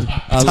love it.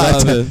 I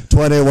love it.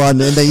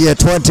 21 in the year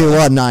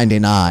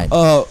 2199.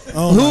 Oh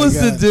Who my was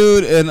the God.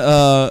 dude in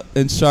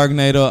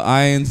Sharknado?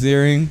 Ian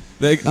Ziering.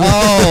 He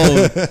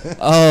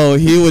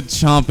would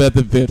chomp at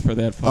the bit for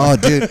that Oh,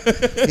 part. dude,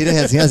 he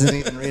hasn't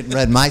even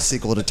read my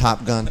sequel to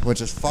Top Gun,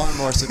 which is far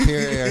more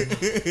superior.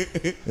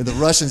 The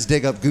Russians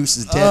dig up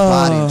Goose's dead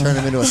body and turn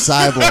him into a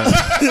cyborg.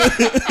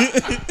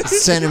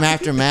 Send him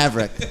after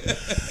Maverick.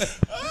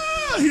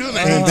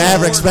 And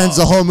Maverick spends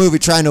the whole movie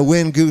trying to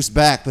win Goose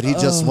back, but he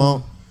just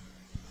won't.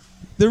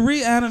 The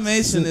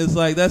reanimation is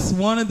like, that's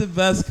one of the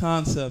best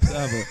concepts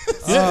ever.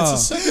 Yeah,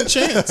 it's a second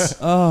chance.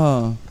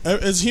 Oh.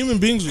 As human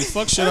beings, we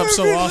fuck shit up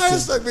so often.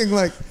 Like being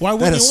like, Why that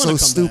wouldn't is you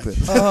so want to come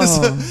stupid.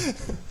 back?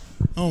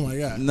 Oh my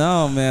God.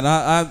 No, man.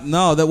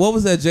 No. What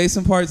was that?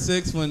 Jason Part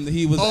 6 when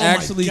he was Oh my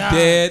actually God.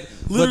 dead,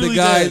 Literally but the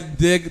guy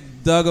dead.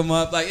 dug him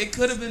up. Like, it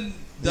could have been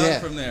done Yeah.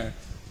 from there.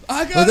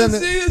 I gotta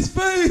then see his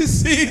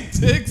face. He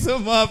digs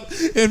him up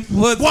and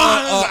puts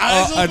Why? His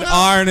eyes an open up?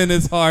 iron in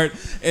his heart,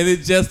 and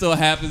it just so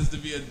happens to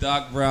be a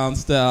Doc Brown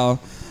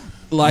style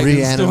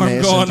lightning storm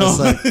Reanimation, going just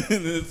on. like-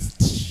 And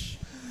it's-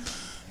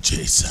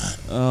 Jason.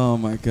 oh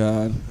my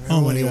God. Oh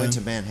when my he God. went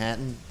to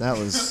Manhattan, that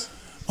was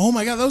Oh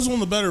my God, that was one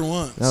of the better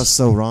ones.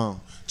 so wrong.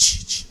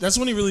 That's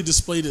when he really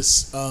displayed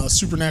his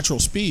supernatural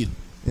speed.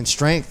 In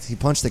Strength, he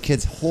punched the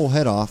kid's whole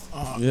head off.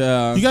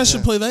 Yeah. You guys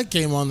should play that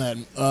game on that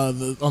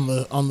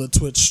on the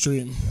Twitch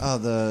stream. Oh,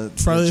 the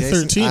Friday the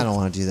Jason- 13th. I don't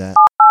want to do that.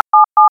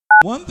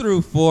 1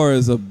 through 4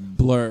 is a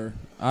blur.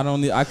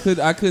 I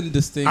couldn't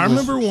distinguish. I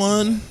remember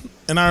one,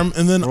 and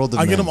then World of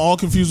I get Men. them all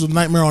confused with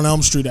Nightmare on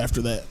Elm Street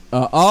after that.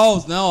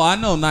 No, I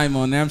know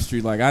Nightmare on Elm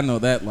Street. Like, I know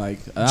that.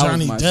 Like, that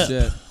Johnny was my Depp.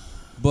 shit.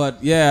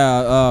 But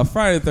yeah,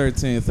 Friday the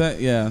 13th.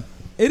 Yeah,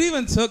 it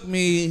even took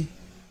me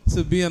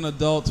to be an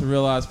adult to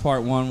realize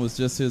Part 1 was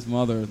just his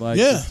mother. Like,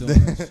 Yeah. just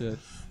doing that shit.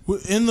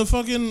 In the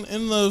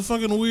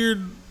fucking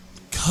weird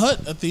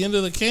cut at the end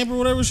of the camp or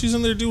whatever, she's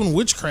in there doing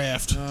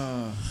witchcraft.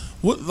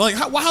 What? Like,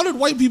 how did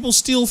white people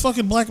steal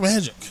fucking black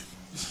magic?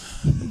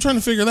 I'm trying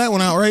to figure that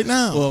one out right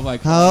now. Well,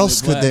 like, How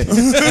else could they?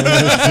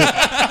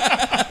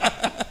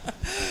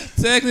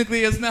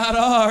 Technically, it's not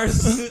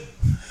ours.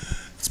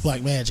 It's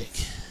black magic.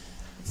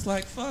 It's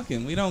like,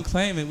 fucking, we don't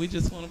claim it. We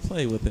just want to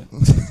play with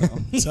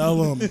it.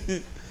 Tell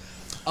them.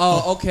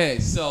 Oh, okay.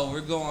 So we're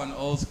going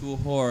old school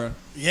horror.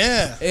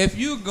 Yeah. If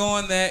you go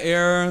in that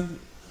era,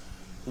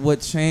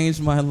 what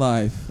changed my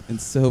life in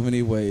so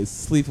many ways,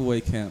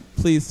 Sleepaway Camp.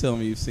 Please tell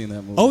me you've seen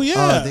that movie. Oh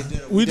yeah.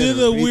 we did did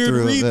a a weird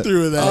read-through of it.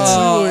 read-through of that.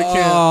 Oh, Sleepaway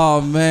Camp.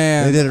 oh,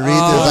 man. They did a read-through.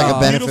 It was like a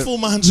benefit. Beautiful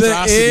The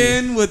monstrosity.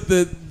 end with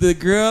the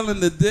girl and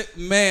the dick,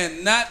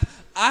 man.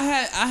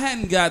 I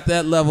hadn't got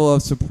that level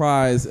of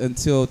surprise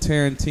until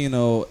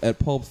Tarantino at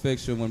Pulp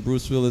Fiction when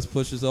Bruce Willis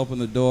pushes open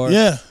the door.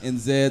 Yeah. And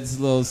Zed's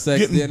little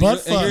sex. Getting And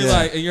butt you're fucked.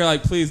 like, and you're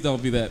like, please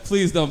don't be that.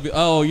 Please don't be.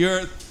 Oh,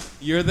 you're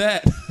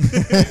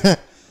that.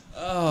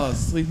 Oh,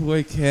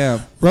 Sleepaway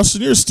Camp.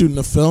 Rustin, you're a student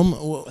of film.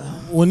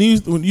 When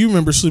you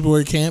remember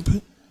Sleepaway Camp,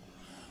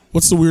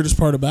 what's the weirdest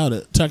part about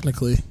it?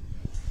 Technically,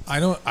 I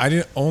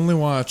didn't only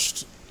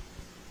watched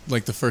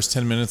like the first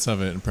 10 minutes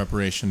of it in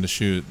preparation to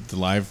shoot the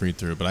live read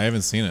through, but I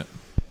haven't seen it.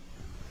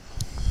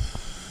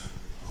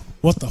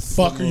 what the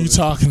fuck are you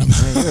talking about?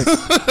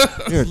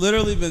 It's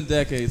literally been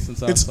decades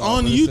since I It's saw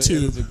on it. but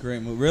YouTube. It's a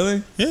great movie.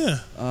 Really? Yeah,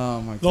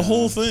 Oh my god. the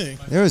whole thing.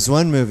 There was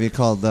one movie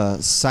called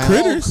Silent.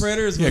 Critters.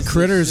 Critters. Yeah, was the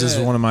Critters is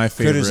shit. one of my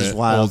Critters is favorite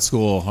wild. old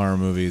school horror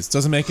movies.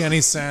 Doesn't make any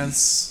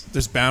sense.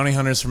 There's bounty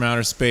hunters from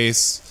outer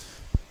space,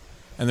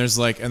 and there's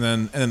like, and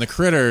then the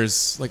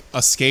critters like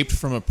escaped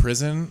from a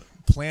prison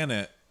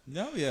planet,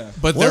 Oh yeah.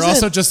 but they're Was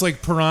also it- just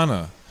like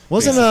piranha.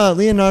 Wasn't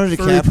Leonardo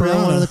Furry DiCaprio in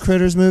piranha. one of the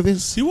Critters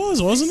movies? He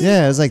wasn't he?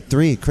 Yeah, it was like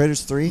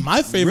Critters 3.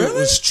 My favorite Really?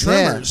 was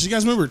Tremors. You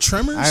guys remember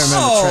Tremors? I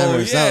remember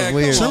Tremors. That was come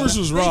weird. on. Tremors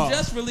was raw. They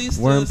just released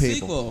Worm a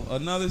people. sequel,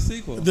 another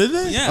sequel. Did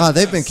they? Yeah. Oh,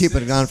 they've been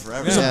keeping it going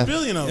forever. There's Yeah. a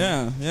billion of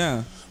them.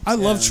 Yeah. I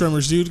love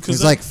Tremors, dude. Because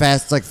It's like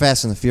Fast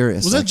and the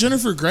Furious. was like, that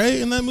Jennifer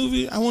Grey in that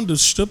movie? I wanted to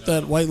strip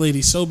that white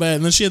lady so bad,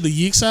 and then she had the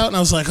yeeks out, and I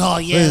was like, oh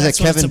yeah, Wait, is that that's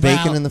what Kevin it's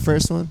Bacon about. in the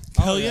first one?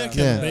 Hell yeah,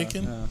 Kevin Yeah.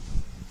 Bacon. Yeah.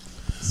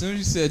 As soon as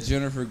you said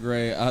Jennifer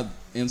Grey, I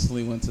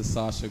instantly went to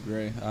Sasha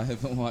Grey. I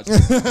haven't watched way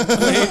too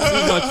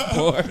much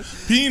more.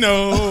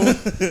 Pino.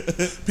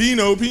 If you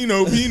know,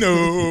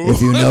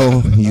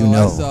 you I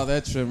know. saw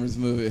that Tremors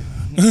movie.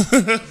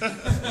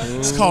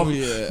 It's called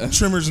yeah.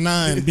 Tremors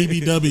 9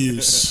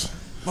 BBWs.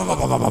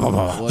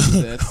 What's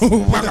that?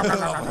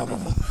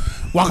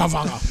 Waka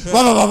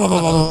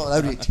waka.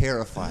 That'd be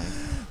terrifying.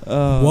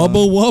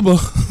 Wubba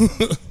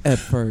wubba. At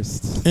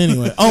first.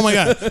 Anyway, oh my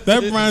god,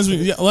 that reminds me.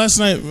 Yeah, last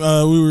night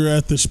we were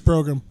at this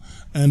program,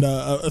 and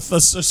a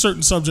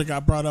certain subject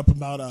got brought up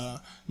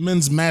about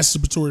men's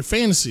masturbatory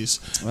fantasies,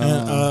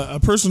 and a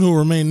person who will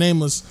remain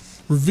nameless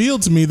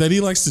revealed to me that he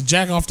likes to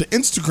jack off to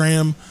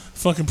Instagram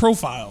fucking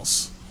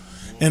profiles,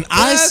 and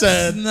I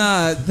said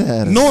not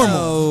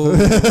normal, no.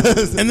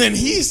 and then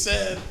he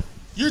said,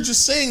 "You're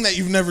just saying that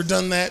you've never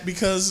done that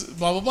because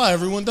blah blah blah.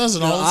 Everyone does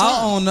it all the time."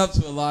 I'll own up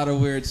to a lot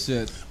of weird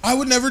shit. I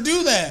would never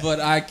do that. But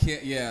I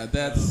can't. Yeah,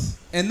 that's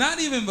and not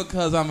even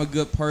because I'm a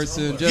good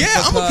person. Just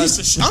yeah, because, I'm a piece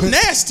of shit. I'm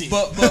nasty.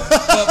 But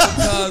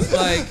because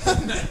like.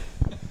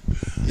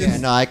 Yeah,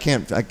 no, I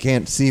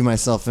can't see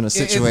myself in a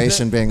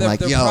situation being like,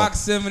 the yo.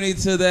 proximity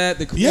to that,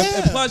 and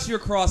plus you're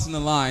crossing the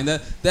line.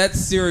 That's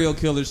serial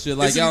killer shit.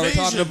 Like It's y'all were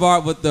invasion. talking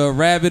about with the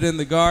rabbit in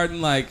the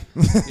garden. Like,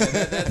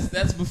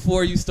 that's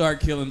before you start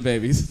killing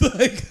babies.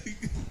 Like,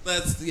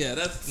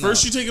 that's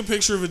First, you take a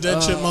picture of a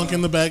dead chipmunk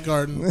in the back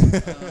garden.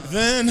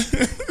 Then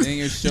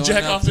you're showing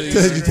jack up off to to your,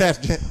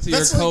 Instagram. to your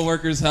That's like-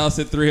 coworker's house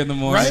at 3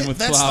 a.m. right? with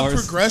That's flowers. the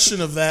progression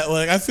of that.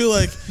 Like, I feel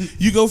like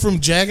you go from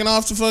jacking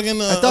off to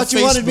fucking. I thought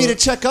you wanted me to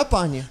check up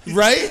on you.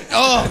 Right?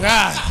 Oh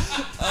god.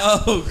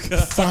 Oh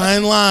god.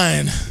 Fine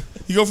line.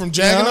 You go from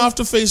jacking off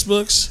to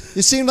Facebooks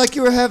You seemed like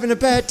you were having a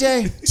bad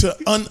day. to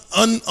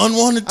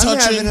unwanted I'm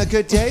touching. having a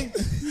good day.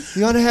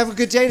 You want to have a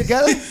good day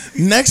together?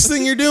 Next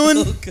thing you're doing,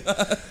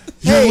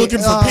 you're Hey, looking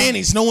for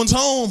panties. No one's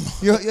home.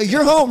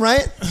 You're home,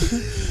 right?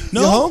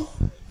 No. You home?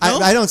 No.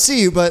 I don't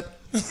see you, but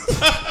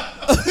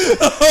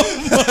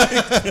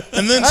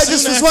And then I soon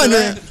just was after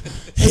wondering, that,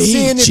 hey,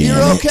 seeing if you're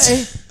Janet,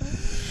 okay.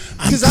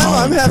 Because I'm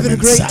calling having from a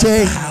great inside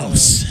day. the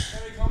house.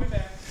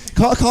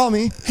 Call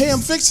me. Hey, I'm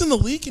fixing the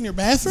leak in your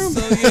bathroom.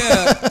 So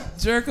yeah,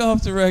 jerk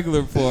off to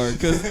regular porn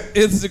because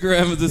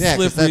Instagram is a 'cause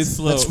slippery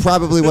slope. that's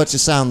probably what you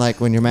sound like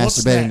when you're What's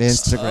masturbating to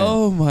next? Instagram.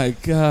 Oh my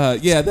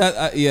god! Yeah,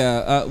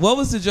 that. What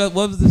was this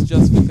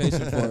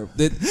justification for?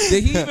 Did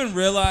he even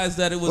realize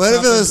that it was? What if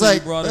it something was until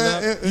like, you brought it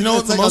up? You know what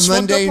it's the like most a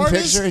fucked up mundane part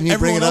picture is? and you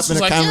bring Everyone it up else in was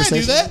a like,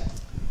 conversation? Yeah, I do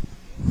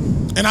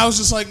that. And I was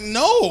just like,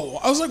 no.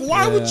 I was like,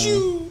 why would Yeah.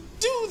 you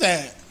do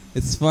that?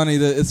 It's funny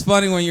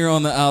when you're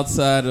on the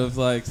outside of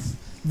like.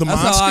 The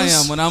That's how I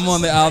monsters? am when I'm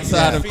on the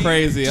outside of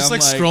crazy. Just I'm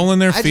like scrolling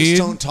their I feed.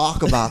 just don't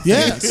talk about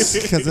Yeah.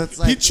 things because it's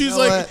like He choose you know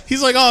like what?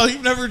 he's like, oh,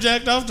 you've never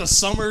jacked off to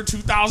summer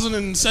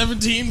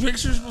 2017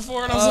 pictures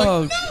before, and I was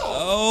like, no.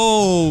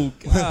 Oh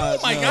god!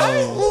 Oh my no.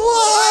 god.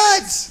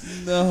 What?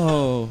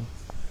 No.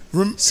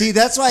 See,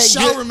 that's why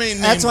Shall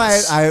remain that's why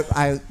nameless.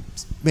 I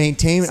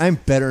maintain I'm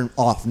better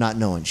off not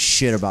knowing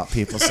shit about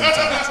people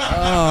sometimes.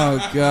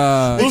 Oh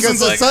god. Wilson's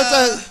Because like,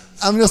 sometimes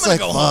I'm just I'm like,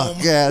 gonna fuck go home.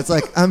 yeah. It's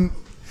like I'm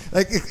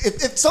like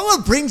if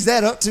someone brings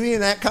that up to me in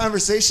that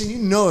conversation, you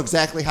know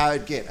exactly how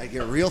I'd get. I'd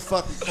get real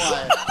fucking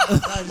quiet.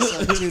 I'm just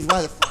like, dude,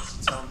 why the fuck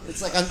you tell me?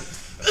 It's like I'm.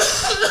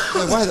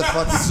 Like, why the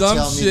fuck did you Some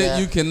tell me shit that?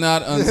 you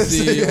cannot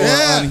unsee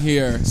Yeah. or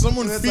unhear.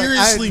 someone It's like,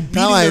 furiously beating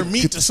now I their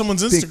meat could to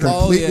someone's think Instagram.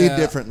 completely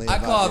differently I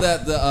about call it.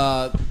 that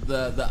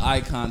the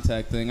eye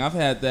contact thing. I've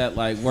had that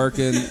like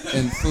working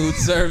in food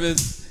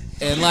service,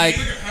 and like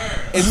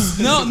it's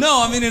no.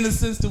 I mean in the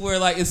sense to where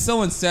like it's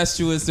so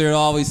incestuous. There are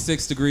always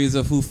 6 degrees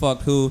of who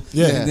fucked who.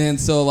 Yeah. And then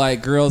so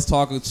like girls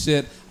talking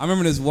shit. I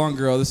remember this one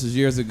girl. This was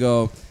years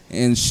ago.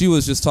 And she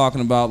was just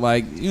talking about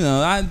like, you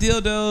know, I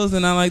dildos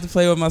and I like to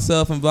play with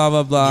myself and blah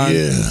blah blah.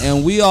 Yeah.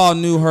 And we all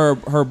knew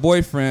her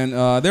boyfriend.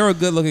 They were a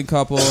good looking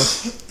couple,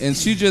 and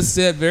she just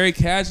said very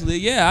casually,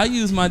 "Yeah, I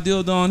use my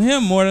dildo on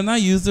him more than I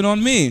used it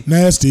on me."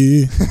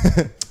 Nasty.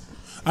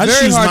 I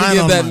Very choose hard to mine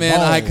give on that my man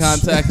eye balls.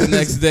 contact the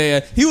next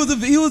day. He was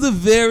a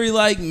very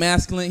like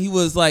masculine. He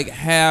was like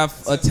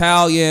half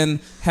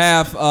Italian,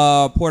 half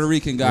Puerto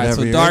Rican guy. Whatever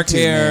So you're dark into,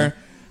 hair. man.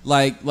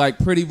 Like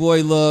pretty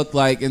boy look,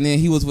 like, and then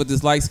he was with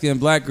this light skinned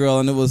black girl,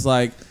 and it was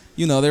like,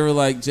 you know, they were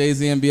like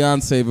Jay-Z and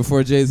Beyonce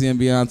before Jay-Z and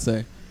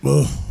Beyonce.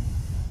 Ugh.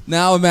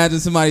 Now imagine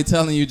somebody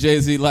telling you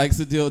Jay-Z likes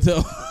a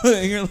dildo,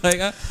 and you're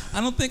like,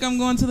 I don't think I'm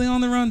going to the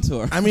On the Run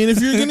tour. I mean, if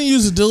you're gonna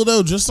use a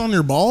dildo just on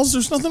your balls,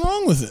 there's nothing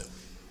wrong with it.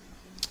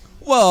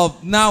 Well,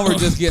 now we're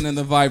just getting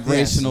into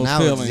vibrational now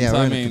feelings. we're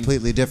I in a mean,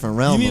 completely different You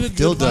realm need a of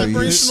good dildo use.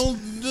 vibrational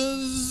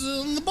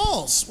on the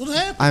balls. What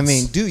happens? I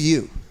mean, do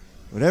you?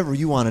 Whatever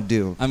you want to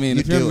do. I mean,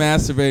 you if you're do it.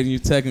 masturbating, you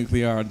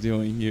technically are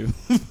doing you.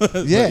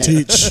 Yeah.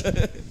 teach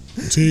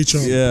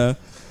them. Yeah.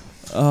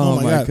 Oh,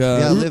 my my God. god.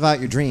 Yeah, live out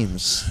your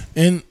dreams.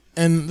 And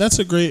that's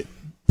a great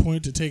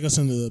point to take us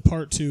into the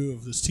part 2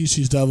 of this Teach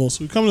These Devils.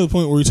 We come to the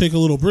point where we take a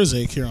little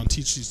Brizac here on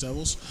Teach These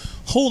Devils.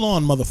 Hold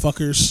on,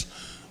 motherfuckers.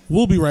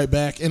 We'll be right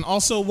back. And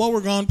also, while we're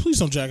gone, please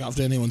don't jack off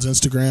to anyone's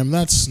Instagram.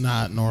 That's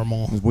not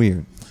normal. It's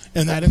weird.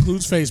 And that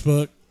includes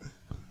Facebook.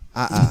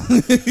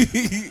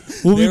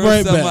 We'll be There was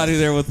right somebody back.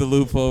 there with the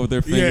loophole with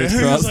their fingers Yeah,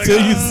 crossed like, till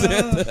you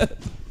said that.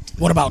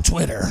 What about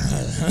Twitter?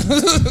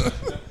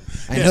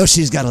 I know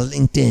she's got a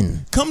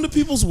LinkedIn. Come to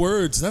people's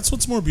words. That's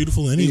what's more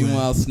beautiful anyway.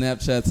 Meanwhile,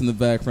 Snapchat's in the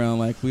background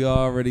like, we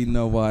already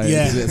know why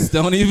Yeah. it exists.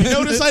 Don't even...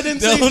 Notice I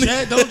didn't say don't-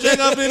 chat. Don't jack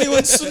off to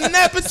anyone's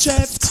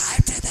Snapchat.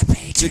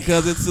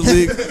 Because it's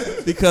illegal.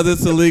 because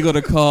it's illegal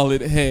to call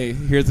it, hey,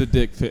 here's a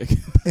dick pic.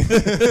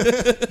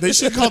 They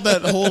should call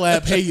that whole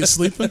app, hey, you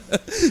sleeping?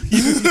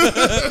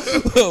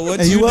 What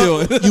Hey, you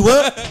up? doing? You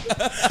up?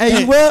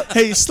 Hey, you up?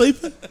 Hey, you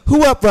sleeping?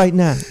 Who up right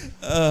now?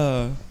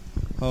 Oh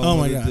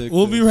my God.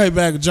 We'll be right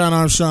back with John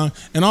Armstrong.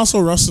 And also,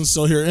 Rustin's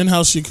still here.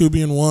 In-house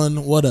Yakubian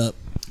 1. What up?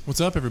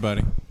 What's up,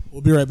 everybody?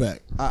 We'll be right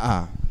back.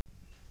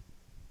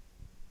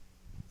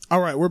 All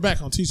right, we're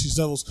back on TC's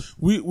Devils.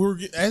 We're,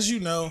 as you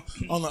know,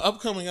 on the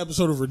upcoming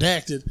episode of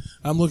Redacted,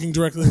 I'm looking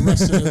directly at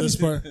Rustin in this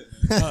part.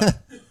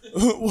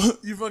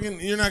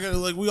 You're not gonna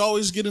like. We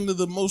always get into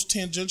the most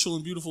tangential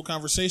and beautiful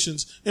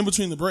conversations in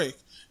between the break.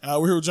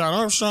 We're here with John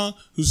Armstrong,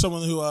 who's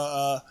someone who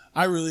I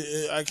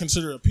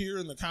consider a peer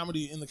in the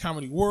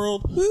comedy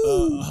world.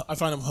 I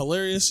find him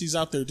hilarious. He's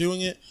out there doing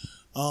it.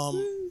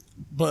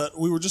 But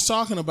we were just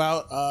talking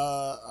about.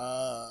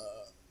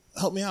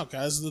 Help me out,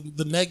 guys.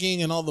 The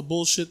negging and all the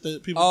bullshit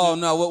that people. Oh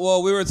no!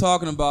 Well, we were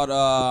talking about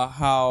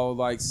how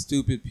like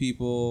stupid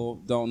people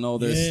don't know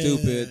they're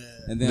stupid,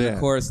 and then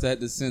of course that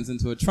descends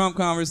into a Trump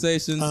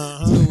conversation.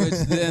 To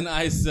which then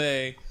I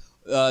say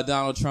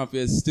Donald Trump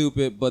is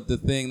stupid, but the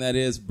thing that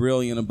is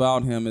brilliant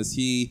about him is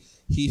he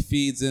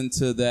feeds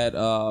into that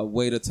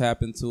way to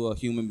tap into a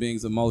human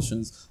being's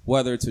emotions,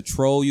 whether to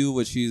troll you,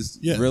 which he's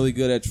really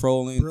good at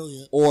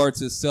trolling, or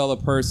to sell a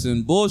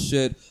person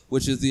bullshit,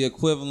 which is the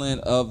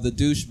equivalent of the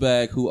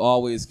douchebag who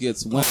always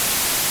gets women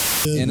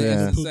in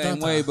the same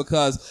way,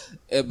 because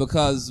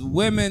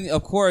women,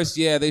 of course,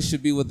 they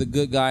should be with the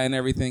good guy and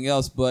everything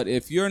else, but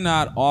if you're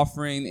not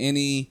offering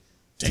any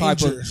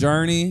type of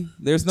journey,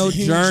 there's no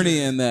journey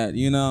in that,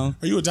 you know.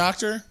 Are you a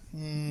doctor?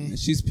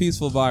 She's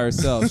peaceful by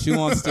herself. She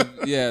wants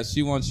to,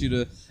 she wants you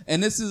to,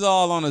 and this is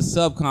all on a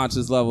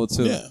subconscious level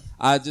too. Yeah.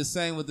 I just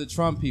saying with the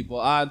Trump people,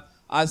 I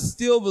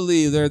still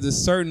believe there's a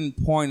certain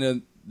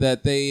point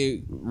that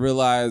they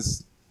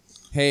realize,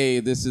 hey,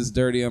 this is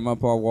dirty, I'm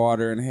up our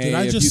water, and hey,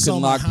 if you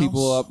can lock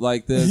people up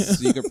like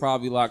this, you could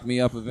probably lock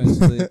me up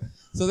eventually.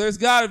 So there's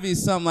got to be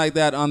something like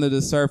that under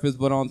the surface,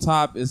 but on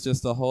top, it's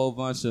just a whole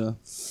bunch of.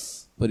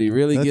 But he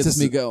really gets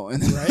me going.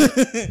 Right?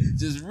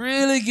 Just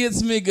really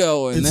gets me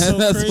going.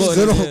 That's crazy. what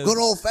Good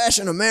old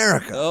fashioned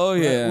America. Oh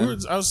yeah. Right.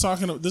 I was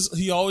talking to this.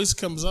 He always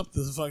comes up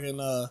to the fucking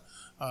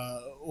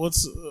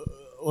what's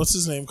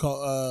his name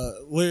called?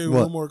 Larry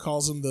Wilmore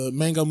calls him the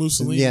Mango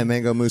Mussolini. Yeah,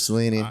 Mango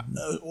Mussolini.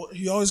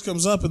 He always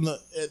comes up, and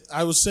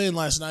I was saying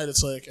last night,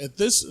 it's like at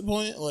this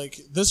point, like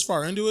this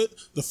far into it,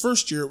 the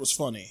first year it was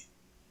funny.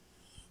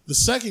 The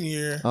second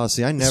year, I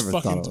never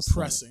thought it was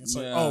depressing. Funny. It's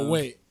like, oh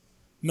wait.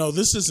 No,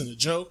 this isn't a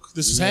joke.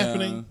 This is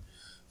happening.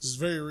 This is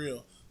very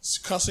real. It's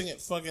cussing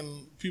at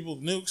fucking people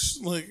with nukes.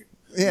 Like,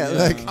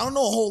 I don't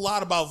know a whole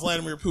lot about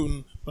Vladimir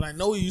Putin, but I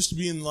know he used to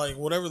be in like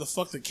whatever the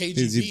fuck the KGB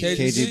is.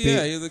 KGB.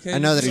 Yeah, he's the KGB. I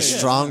know that he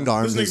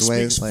strong-armed his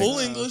way full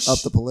English up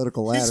the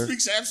political ladder. He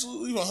speaks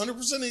absolutely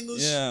 100%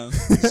 English. Yeah.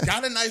 He's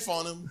got a knife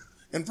on him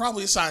and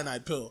probably a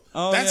cyanide pill.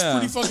 Oh, That's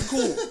pretty fucking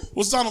cool.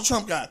 What's Donald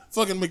Trump got?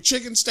 Fucking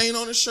McChicken stain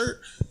on his shirt?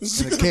 And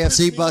a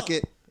KFC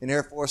bucket in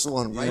Air Force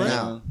One right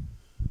now.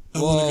 I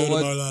want to go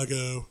to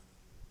Mar-a-Lago.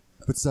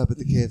 But stop at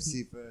the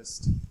KFC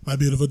first. My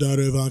beautiful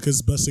daughter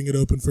Ivanka's busting it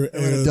open for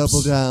Arabs.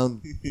 Double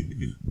down.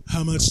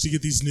 How much to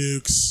get these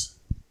nukes?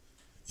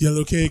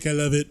 Yellow cake, I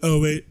love it.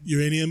 Oh wait,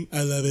 uranium,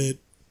 I love it.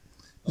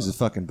 He's a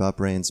fucking butt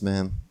brains,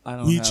 man.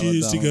 We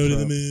choose to go to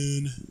the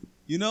moon.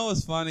 You know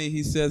what's funny?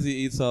 He says he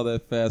eats all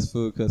that fast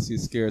food because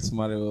he's scared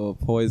somebody will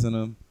poison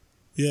him.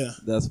 Yeah.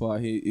 That's why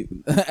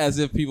as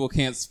if people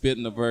can't spit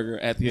in a burger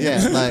at the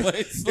end of the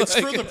place. It's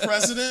for the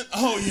president?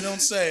 Oh, you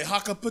don't say.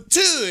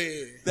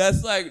 Hakapatui.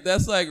 That's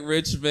like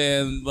rich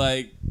man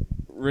logic.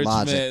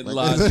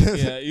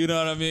 Yeah, you know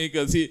what I mean?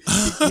 Because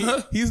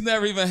he's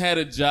never even had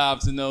a job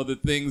to know the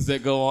things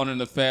that go on in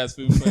the fast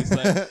food place.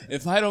 Like,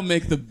 if I don't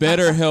make the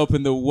better help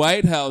in the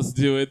White House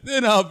do it,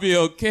 then I'll be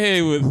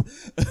okay with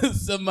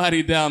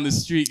somebody down the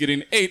street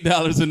getting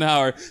 $8 an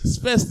hour,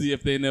 especially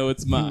if they know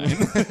it's mine.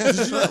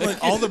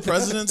 Like all the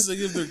presidents, they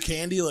give their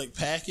candy like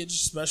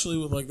packaged, especially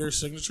with like their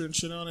signature and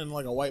shit on it, in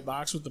like a white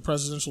box with the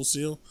presidential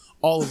seal.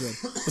 All of them.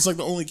 It's like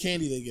the only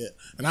candy they get.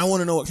 And I want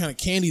to know what kind of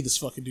candy this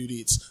fucking dude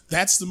eats.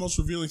 That's the most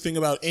revealing thing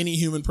about any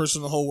human person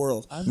in the whole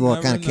world.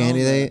 What kind of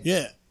candy they eat?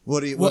 Yeah.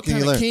 What can kind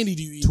you learn? of candy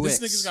do you eat? Twix.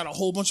 This nigga's got a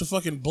whole bunch of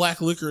fucking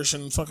black licorice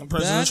and fucking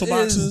presidential that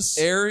boxes. Is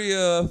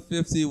Area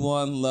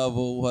 51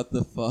 level. What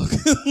the fuck?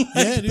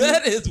 Yeah, dude.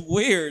 That is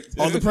weird. Dude.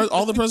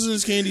 All the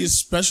president's candy is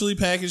specially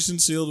packaged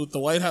and sealed with the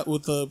White House,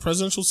 with the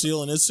presidential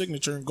seal and his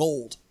signature in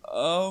gold.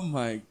 Oh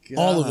my god!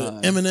 All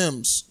of it.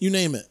 M&Ms, you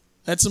name it.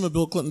 Had some of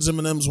Bill Clinton's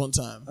M&Ms one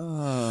time.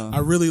 I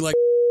really like.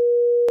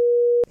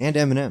 And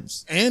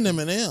M&Ms. And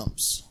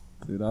M&Ms.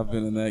 Dude, I've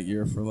been in that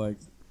year for like,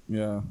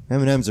 yeah.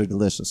 M&Ms are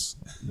delicious.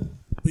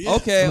 Yeah.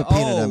 Okay. I'm a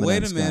peanut M&Ms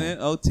wait a guy. minute.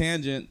 Oh,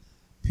 tangent.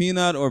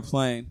 Peanut or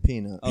plain?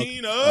 Peanut. Okay.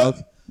 Peanut.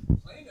 Okay.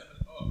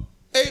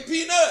 Hey,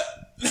 Peanut.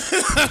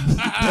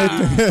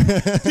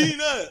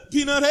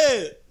 Peanut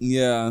head.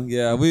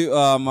 Yeah. We,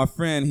 my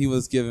friend, he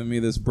was giving me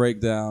this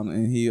breakdown,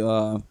 and he,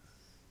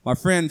 my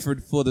friend, for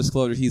full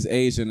disclosure, he's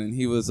Asian, and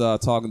he was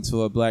talking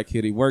to a black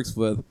kid he works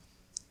with,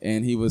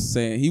 and he was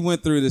saying he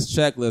went through this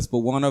checklist, but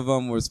one of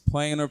them was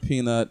plain or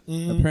peanut.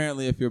 Mm-hmm.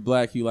 Apparently, if you're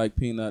black, you like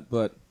peanut,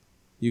 but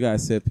you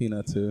guys said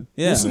peanut too.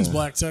 Yeah, Wilson's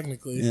black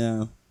technically.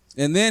 yeah.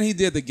 And then he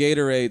did the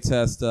Gatorade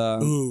test.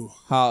 Ooh.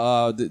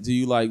 How do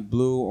you like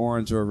blue,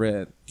 orange, or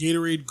red?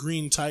 Gatorade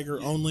Green Tiger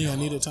only. I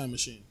need a time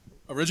machine.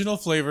 Original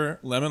flavor,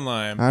 lemon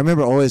lime. I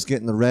remember always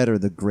getting the red or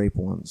the grape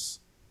ones.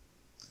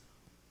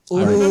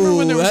 I remember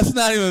when there was That's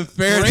not even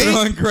fair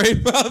throwing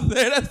grape out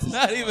there. That's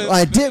not even.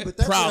 I did, but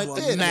that's what I did.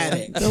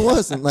 Problematic. There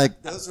wasn't like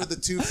those were the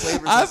two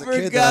flavors I as a kid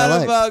that I forgot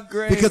liked. about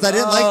grape. Because I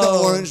didn't like the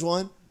Oh. orange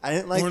one. I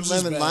didn't like Orange the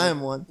is lemon bad.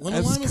 lime one.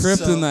 Lemon That's lime is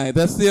kryptonite.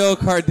 That's the old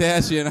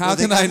Kardashian. How Well,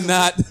 they can I got-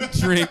 not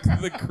drink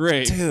the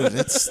grape? Dude,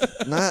 it's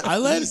not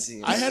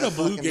easy. I had a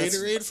blue Fucking- that's-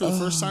 Gatorade for the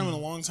first time in a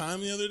long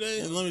time the other day,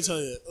 and let me tell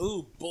you,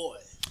 oh boy,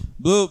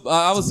 Blue.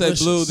 I would say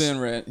Delicious. blue, then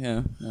red.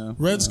 Yeah.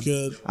 red's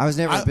good. I was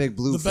never a big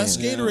blue The fan. best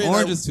Yeah. Gatorade.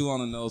 Orange is too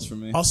on the nose for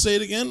me. I'll say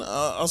it again.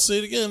 I've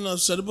said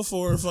it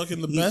before.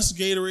 Fucking the best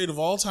Gatorade of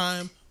all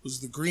time was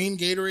the green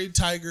Gatorade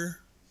Tiger.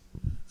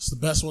 It's the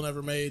best one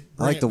ever made.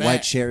 I like Bring the it back.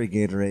 white cherry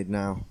Gatorade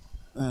now.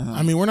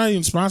 I mean, we're not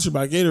even sponsored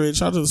by Gatorade.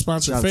 Shout out to the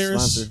sponsor, Shout out to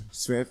Ferris.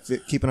 sponsor.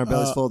 Keeping our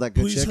bellies full of that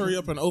good Please chicken. hurry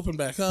up and open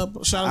back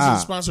up. Shout out to the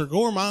sponsor,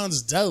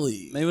 Gourmand's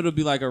Deli. Maybe it'll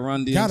be like a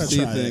Run Gotta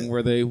DMC try thing it.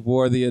 where they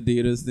wore the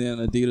Adidas, then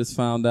Adidas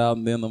found out,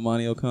 and then the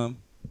money will come.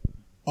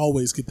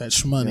 Always get that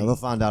shmoney. Yeah, they'll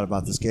find out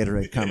about this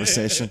Gatorade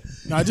conversation.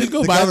 No, I did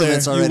go The by there.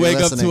 government's You already wake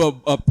listening.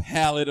 up to a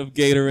pallet of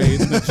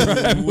Gatorade in the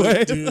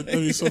driveway. Dude, that'd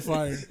be so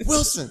fire.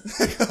 Wilson.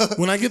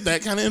 When I get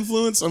that kind of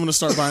influence, I'm going to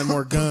start buying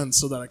more guns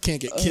so that I can't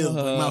get killed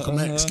like Malcolm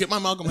X. Get my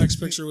Malcolm X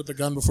picture with the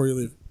gun before you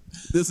leave.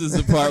 This is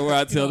the part where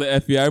I tell the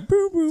FBI,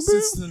 boo, boo, boo.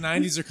 Since the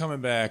 90s are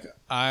coming back,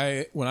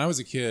 when I was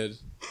a kid,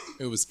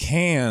 it was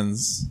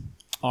cans,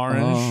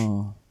 orange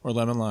Oh. or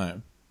lemon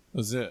lime. That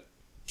was it.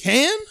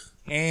 Can?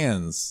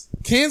 Cans.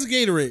 Cans of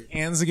Gatorade.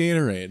 Cans of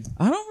Gatorade.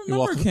 I don't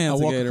remember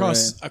cans of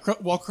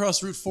Gatorade. Walk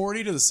across Route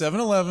 40 to the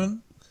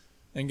 7-Eleven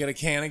and get a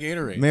can of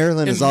Gatorade.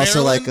 Maryland In is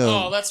also Maryland? like a.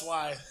 Oh, that's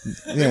why.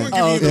 They Yeah. were giving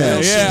Oh, you the yeah.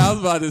 real shit. Yeah, I was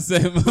about to say.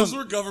 Those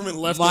were government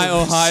leftovers. My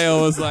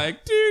Ohio was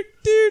like, dude,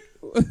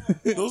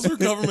 dude. Those were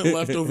government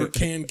leftover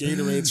canned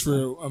Gatorades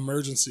for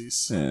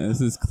emergencies. Yeah, this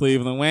is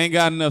Cleveland. We ain't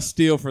got enough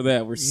steel for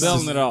that. We're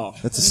selling it all.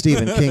 That's a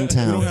Stephen King We don't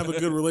town. have a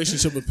good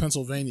relationship with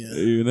Pennsylvania.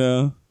 You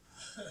know?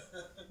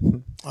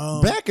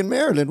 Back in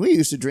Maryland, we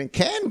used to drink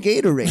canned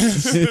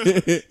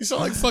Gatorade. You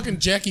sound like fucking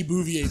Jackie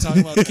Bouvier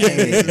talking about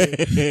canned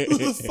Gatorade. Who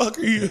the fuck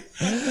are you?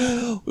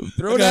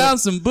 Throw down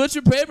some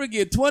butcher paper,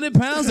 get 20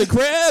 pounds of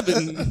crab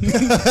and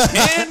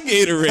canned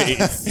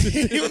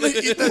Gatorade. When they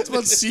eat that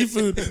much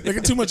seafood, they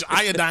get too much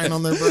iodine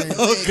on their brain.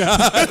 Oh,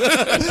 God.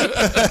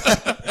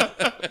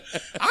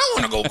 I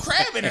want to go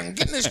crabbing and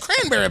get in this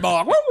cranberry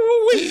bog. Woo,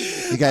 woo, woo.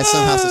 You guys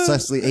somehow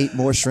successfully ate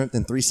more shrimp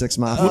than 3 6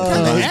 Mile. What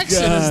kind of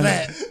accent is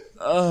that?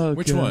 Oh,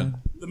 Which one?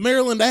 The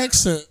Maryland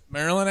accent.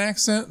 Maryland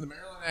accent? The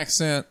Maryland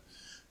accent.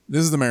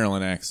 This is the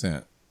Maryland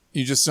accent.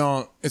 You just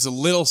don't. It's a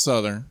little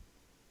southern.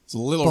 It's a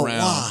little But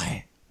round.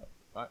 why?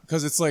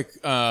 Because it's like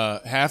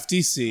half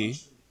DC.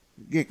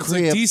 Get It's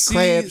like crab, DC,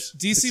 crabs.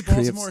 DC, It's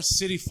Baltimore crabs.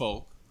 city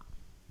folk,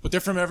 but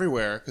they're from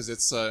everywhere because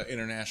it's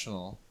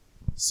international.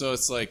 So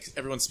it's like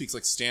everyone speaks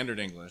like standard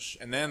English,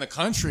 and then the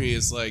country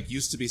is like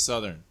used to be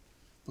southern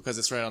because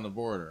it's right on the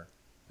border,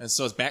 and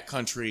so it's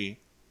backcountry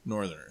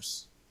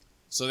northerners.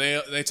 So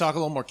they talk a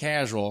little more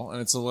casual,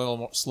 and it's a little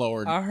more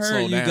slower. I heard slow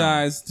you down.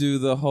 guys do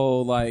the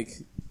whole, like,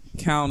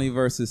 county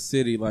versus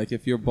city. Like,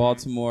 if you're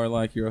Baltimore,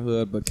 like, you're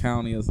hood, but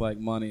county is like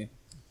money.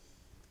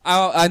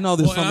 I know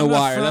this Well, from and The I'm not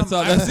Wire. from- That's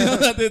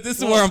all. This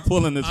is where I'm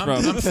pulling this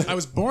from. I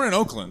was born in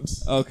Oakland.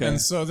 Okay. And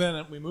so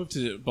then we moved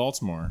to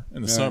Baltimore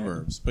in the Right.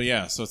 suburbs. But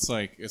yeah, so it's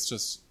like,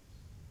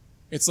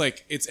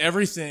 it's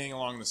everything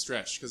along the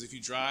stretch. Because if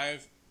you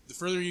drive, the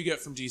further you get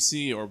from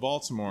DC or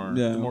Baltimore,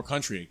 Yeah. the more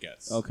country it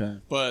gets. Okay.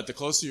 But the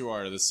closer you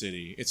are to the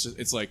city,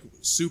 it's like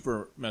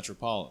super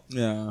metropolitan.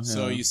 Yeah.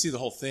 So yeah. you see the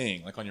whole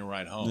thing like on your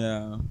ride home.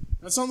 Yeah.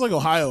 That sounds like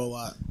Ohio a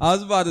lot. I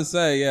was about to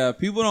say, yeah,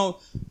 people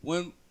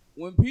don't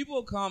when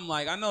people come,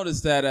 like, I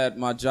noticed that at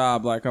my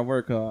job, like I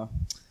work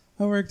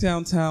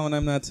downtown and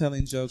I'm not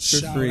telling jokes for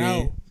Shout free.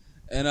 out.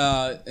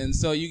 And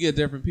so you get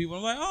different people.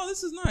 I'm like, oh,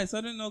 this is nice.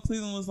 I didn't know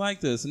Cleveland was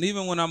like this. And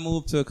even when I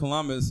moved to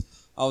Columbus,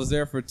 I was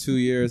there for 2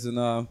 years,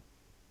 and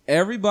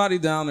everybody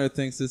down there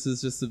thinks this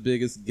is just the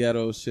biggest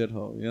ghetto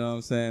shithole. You know what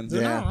I'm saying?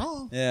 They're Yeah. not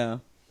wrong. Yeah.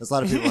 There's a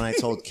lot of people when I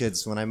told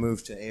kids when I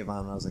moved to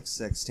Avon when I was like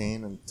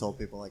 16 and told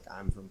people like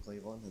I'm from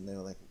Cleveland and they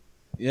were like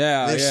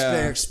Yeah. they're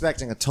Yeah.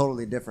 expecting a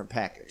totally different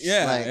package.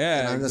 Yeah, like, yeah,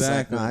 And I'm just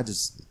exactly. like, no,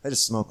 I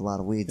just smoke a lot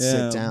of weed.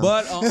 Yeah. Sit down.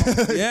 But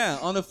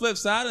on the flip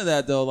side of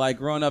that, though, like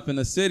growing up in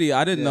the city,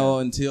 I didn't know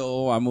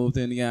until I moved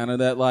to Indiana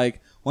that,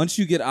 like, once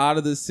you get out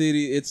of the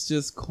city, it's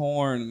just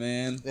corn,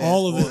 man. Yeah,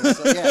 all of it's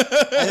corn. So, yeah,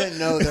 I didn't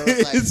know there was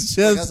like. It's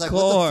like, I just was like,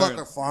 corn. what the fuck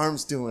are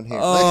farms doing here?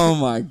 Oh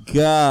my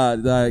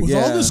God! Like, With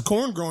yeah. all this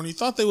corn growing, you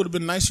thought they would have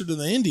been nicer to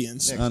the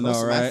Indians. Yeah, I know,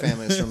 most of right? my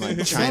family is from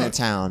like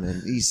Chinatown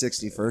and East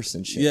 61st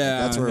and shit. Like,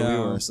 Yeah, that's where we yeah.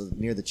 were, so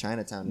near the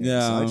Chinatown area.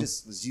 Yeah. So I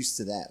just was used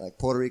to that, like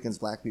Puerto Ricans,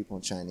 black people,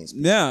 and Chinese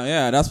people.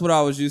 Yeah, that's what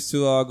I was used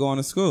to going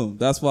to school.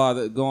 That's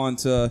why going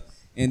to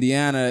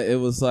Indiana, it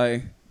was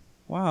like,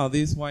 wow,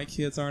 these white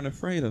kids aren't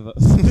afraid of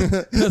us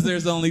because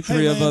there's only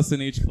three of us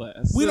in each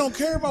class. We don't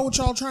care about what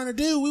y'all trying to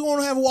do. We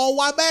want to have an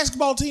all-white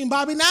basketball team,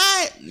 Bobby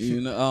Knight.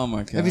 You know, oh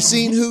my god. Have you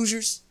seen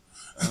Hoosiers?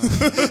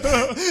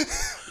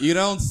 You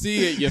don't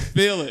see it, you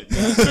feel it.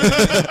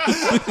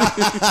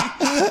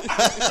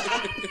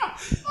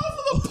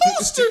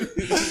 Poster.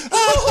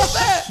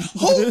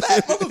 Hold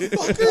that,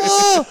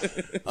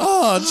 motherfucker.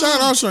 Oh,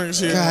 John Armstrong is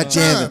here. God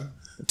damn it.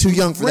 Too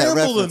young for that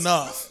Rambled reference.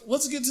 enough.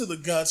 Let's get to the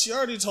guts. You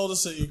already told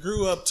us that you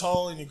grew up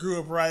tall and you grew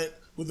up right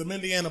with the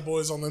Indiana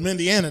boys on the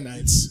Indiana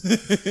nights.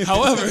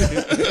 However,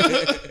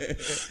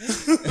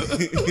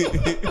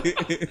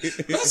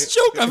 best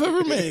joke I've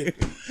ever made.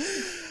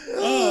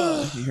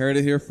 You heard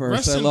it here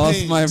first. Rest I in lost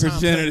pain, my Tom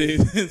virginity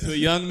to a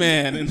young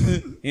man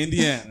in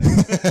Indiana.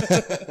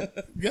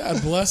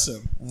 God bless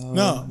him.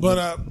 No,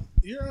 but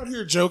you're out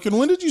here joking.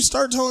 When did you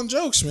start telling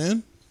jokes,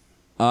 man?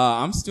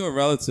 I'm still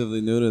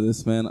relatively new to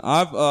this, man.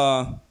 I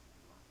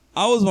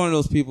was one of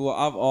those people.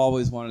 I've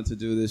always wanted to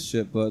do this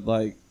shit, but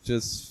like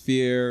just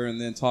fear and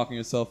then talking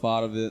yourself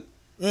out of it.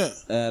 Yeah.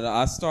 And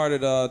I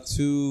started about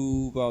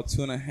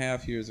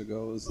 2.5 years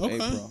ago. It was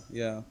April.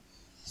 Yeah.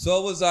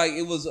 So it was like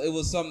it was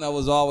something that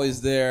was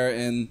always there,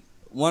 and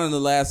one of the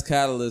last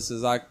catalysts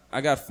is I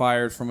got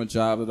fired from a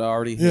job that I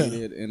already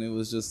hated, and it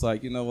was just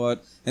like, you know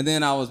what? And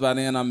then by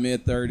then I'm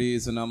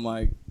mid-30s, and I'm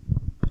like,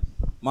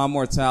 my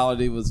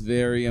mortality was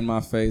very in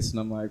my face,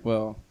 and I'm like,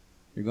 well,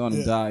 you're going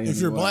to die anyway. If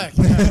you're black,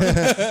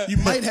 yeah. You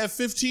might have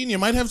 15, you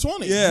might have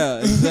 20. Yeah,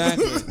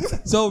 exactly.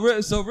 So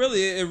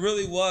really, it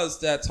really was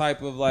that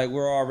type of like,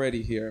 we're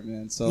already here,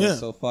 man.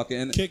 So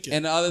fucking.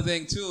 And the other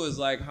thing too is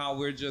like how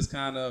we're just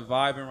kind of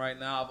vibing right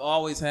now. I've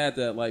always had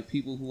that, like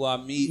people who I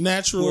meet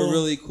natural, who are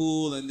really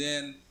cool, and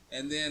then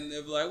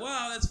they'll be like,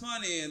 wow, that's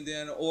funny, and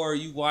then or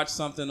you watch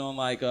something on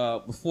like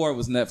before it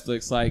was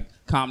Netflix, like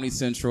Comedy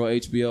Central,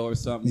 HBO or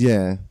something.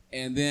 Yeah.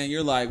 And then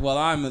you're like, well,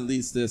 I'm at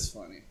least this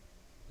funny.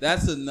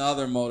 That's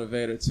another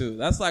motivator too.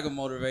 That's like a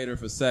motivator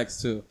for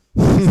sex too.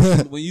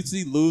 When you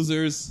see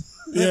losers,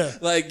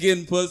 like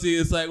getting pussy,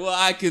 it's like, well,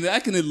 I can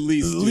at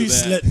least do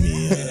that. Let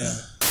me.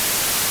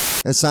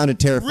 That sounded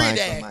terrifying.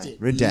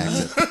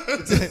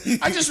 Redacted.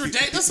 I just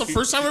redacted. That's the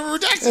first time I've ever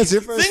redacted. That's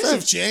your first Things time.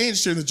 have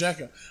changed here in the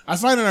Jekka. I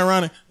find it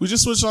ironic. We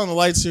just switched on the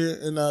lights here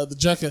in the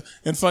Jekka,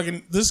 and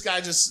fucking this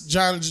guy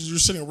John, you're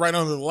sitting right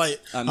under the light.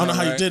 I don't know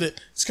how you did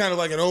it. It's kind of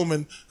like an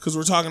omen because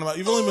we're talking about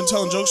you've only been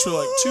telling jokes for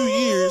like 2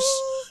 years,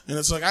 and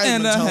it's like I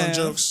haven't been telling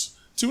jokes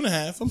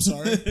 2.5. I'm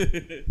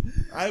sorry.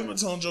 I haven't been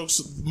telling jokes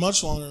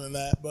much longer than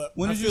that. But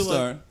when did you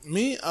start?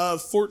 Me,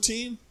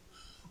 14.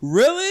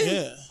 Really?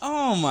 Yeah.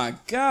 Oh my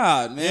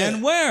god, man!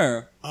 Yeah.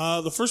 Where?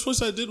 The first place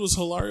I did was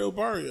Hilario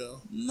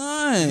Barrio.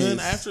 Nice. And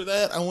then after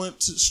that, I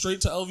went straight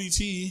to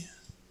LVT,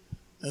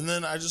 and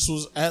then I just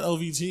was at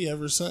LVT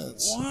ever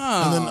since.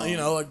 Wow. And then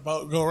like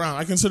go around.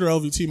 I consider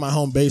LVT my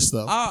home base,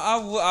 though.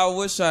 I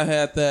wish I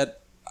had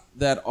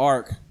that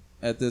arc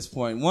at this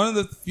point. One of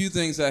the few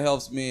things that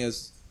helps me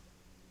is,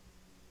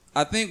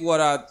 I think what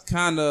I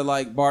kind of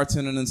like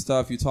bartending and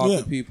stuff. You talk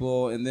to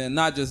people, and then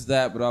not just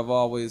that, but I've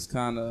always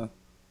kind of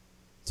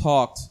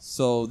talked,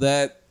 so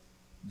that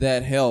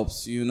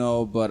helps, you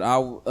know. But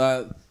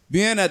I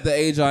being at the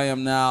age I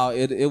am now,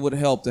 it would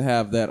help to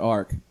have that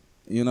arc,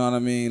 you know what I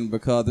mean,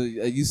 because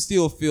you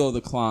still feel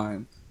the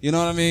climb, you know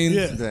what I mean.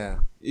 Yeah.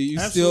 You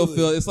Absolutely. still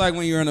feel it's like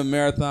when you're in a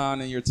marathon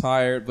and you're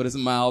tired, but it's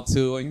mile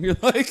 2, and you're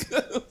like,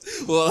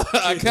 well,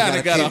 I kind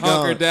of got to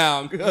hunker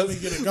down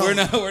because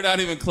we're not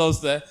even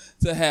close to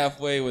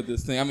halfway with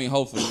this thing. I mean,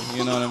 hopefully,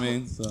 you know what I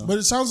mean. So. But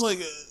it sounds like.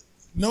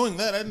 Knowing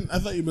that, I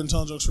thought you'd been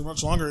telling jokes for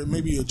much longer.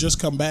 Maybe you had just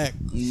come back.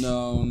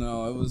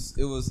 No, it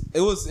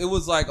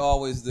was like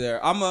always there.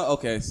 I'm a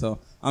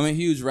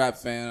huge rap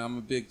fan. I'm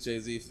a big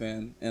Jay-Z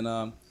fan,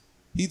 and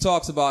he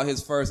talks about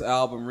his first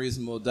album,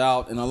 Reasonable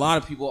Doubt, and a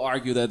lot of people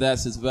argue that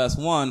that's his best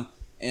one.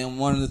 And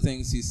one of the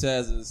things he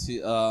says is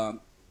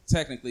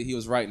technically he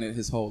was writing it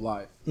his whole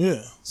life.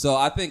 Yeah. So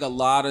I think a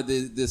lot of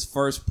this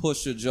first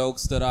push of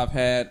jokes that I've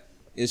had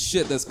is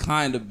shit that's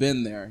kind of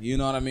been there. You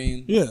know what I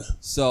mean? Yeah.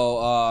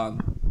 So.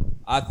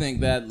 I think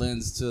that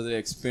lends to the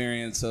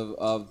experience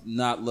of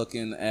not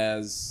looking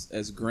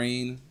as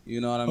green,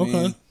 you know what I mean?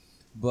 Okay.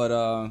 But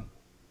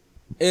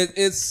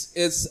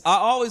it's I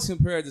always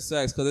compare it to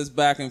sex because it's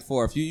back and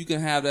forth. You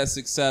can have that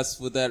success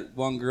with that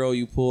one girl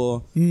you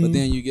pull, but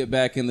then you get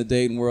back in the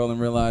dating world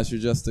and realize you're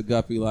just a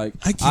guppy. Like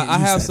I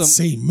have some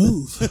same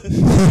move.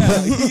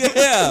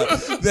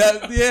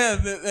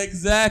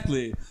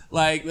 Exactly.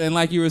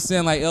 Like you were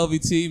saying, like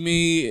LVT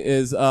me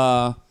is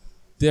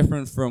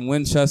different from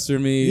Winchester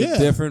me,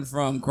 different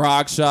from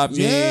Grog Shop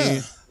me.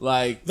 Yeah.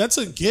 Like that's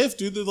a gift,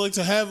 dude. They'd like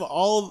to have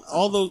all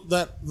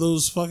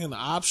those fucking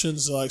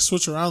options to like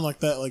switch around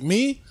like that. Like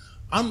me,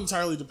 I'm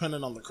entirely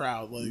dependent on the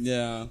crowd. Like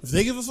if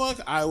they give a fuck,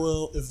 I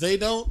will. If they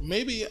don't,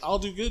 maybe I'll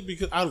do good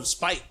because out of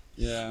spite.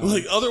 Yeah.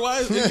 Like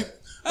otherwise,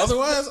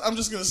 I'm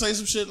just gonna say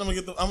some shit and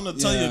I'm gonna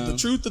tell you the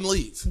truth and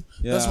leave.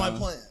 Yeah. That's my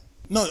plan.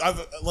 No, I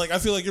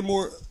feel like you're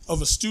more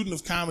of a student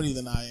of comedy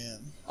than I am.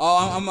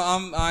 Oh,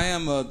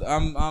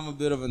 I'm a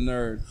bit of a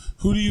nerd.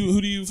 Who do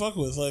you fuck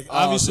with? Like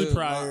obviously dude,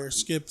 Pryor.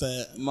 Skip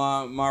that.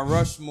 My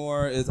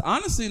Rushmore is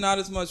honestly not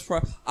as much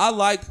Pryor. I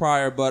like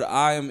Pryor, but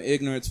I am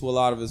ignorant to a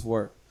lot of his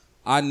work.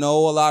 I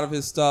know a lot of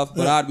his stuff,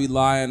 but I'd be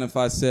lying if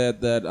I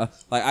said that.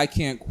 Like I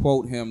can't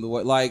quote him the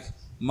way. Like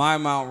my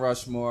Mount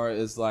Rushmore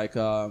is like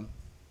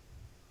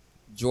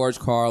George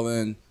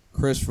Carlin,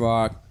 Chris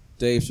Rock,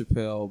 Dave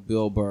Chappelle,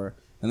 Bill Burr.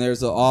 And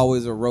there's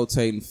always a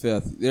rotating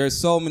fifth. There's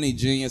so many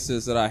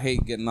geniuses that I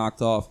hate getting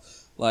knocked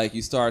off. Like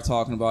you start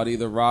talking about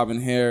either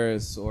Robin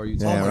Harris or you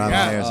talk Robin about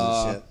Harris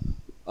is shit.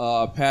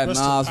 Patton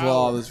Rest in Oswalt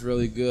power. is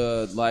really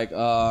good. Like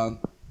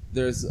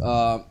there's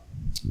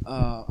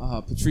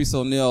Patrice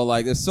O'Neal.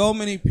 Like there's so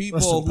many people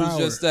Rest in who power.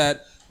 just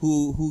that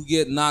who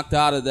get knocked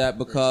out of that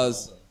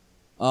because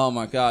oh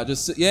my god,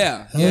 just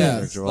yeah.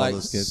 Greg It's like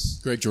Giraldo's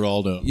good. Greg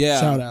Giraldo. yeah,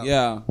 Shout out.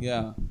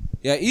 yeah.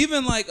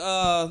 Even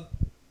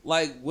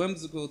like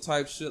whimsical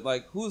type shit.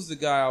 Like who's the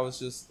guy I was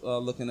just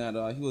looking at?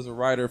 He was a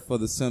writer for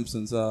The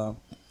Simpsons.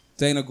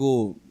 Dana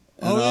Gould.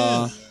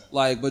 And,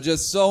 like, but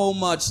just so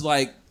much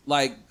like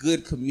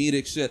good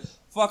comedic shit.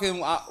 Fucking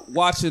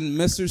watching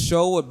Mr.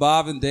 Show with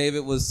Bob and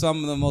David was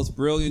some of the most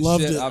brilliant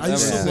Loved shit it. I've I ever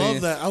used to seen.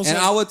 love that.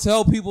 I would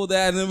tell people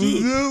that, and they would be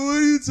like, "What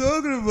are you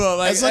talking about?"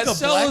 Like As like that a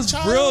show black was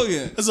child,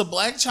 brilliant. As a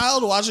black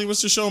child watching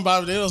Mr. Show and Bob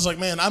and David, I was like,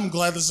 man, I'm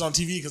glad this is on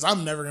TV because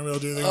I'm never gonna be able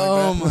to do anything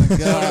Oh like that. my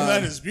God.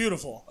 that is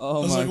beautiful. Oh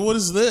I was my- like, what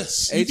is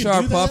this? You can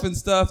HR do that? Puff and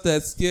stuff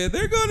that skit,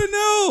 they're gonna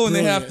know, and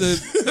they have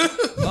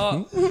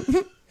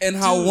to. And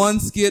how Dude. one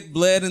skit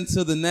bled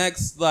into the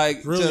next,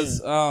 like Brilliant.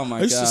 just oh my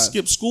I used god. to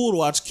skip school to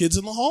watch Kids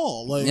in the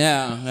Hall. Like,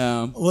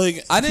 Yeah.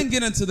 like I didn't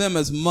get into them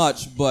as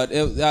much, but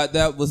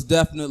that was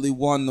definitely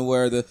one to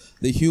where the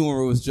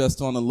humor was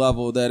just on a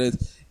level that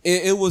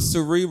it was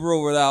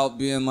cerebral without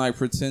being like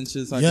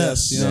pretentious. I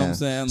Yes. guess you know what I'm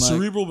saying. Like,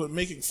 cerebral, but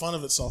making fun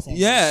of itself.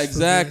 Almost yeah, for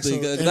exactly.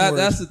 being so That's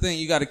inward. the thing.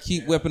 You got to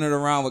keep whipping it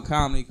around with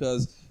comedy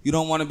because you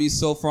don't want to be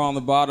so far on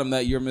the bottom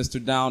that you're Mr.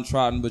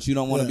 Downtrodden, but you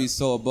don't want to Yeah. be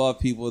so above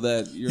people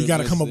that you're. You got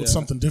to come up with yeah.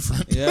 something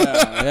different.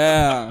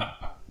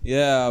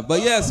 Yeah.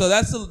 But yeah, so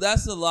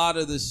that's a lot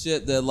of the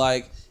shit that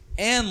like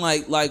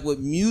with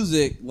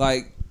music,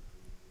 like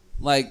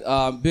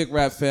big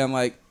rap fan,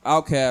 like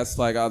Outkast,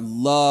 like I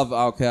love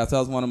Outkast. That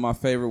was one of my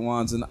favorite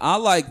ones, and I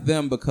like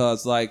them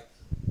because like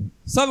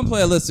Southern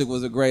Playalistic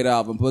was a great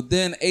album, but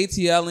then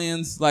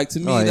ATLians, like to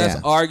me, that's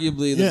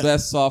arguably the Yeah.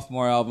 best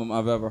sophomore album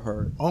I've ever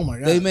heard. Oh my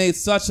god, They made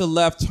such a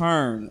left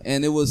turn,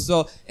 and it was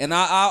so. And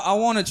I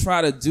want to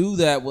try to do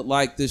that with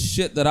like the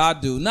shit that I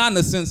do, not in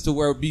the sense to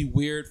where it'd be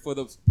weird for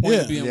the point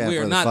of being Yeah, for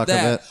weird, the not fuck of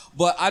that. it.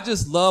 But I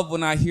just love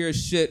when I hear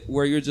shit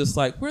where you're just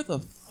like, where the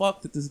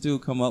fuck did this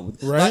dude come up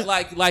with? Right.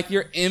 Like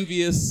you're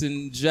envious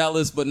and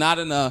jealous, but not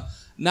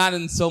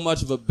in so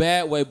much of a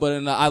bad way,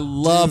 but I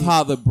love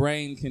how the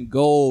brain can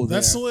go there.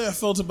 That's the way I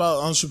felt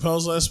about on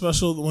Chappelle's last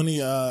special when he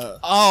was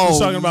Oh,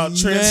 talking about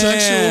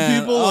transsexual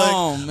man. people. Like,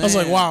 Oh, I was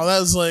like, man. wow, that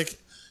was like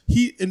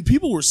and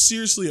people were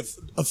seriously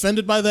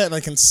offended by that, and I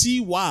can see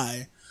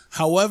why.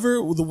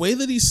 However, the way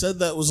that he said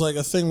that was like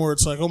a thing where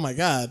it's like, oh my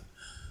god,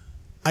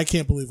 I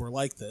can't believe we're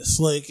like this.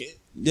 Like,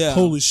 Yeah.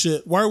 holy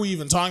shit, why are we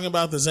even talking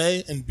about this?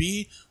 A and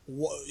B,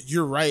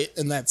 you're right,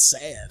 and that's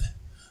sad.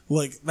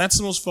 Like, that's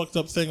the most fucked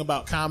up thing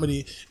about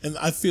comedy. And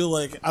I feel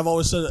like I've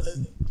always said,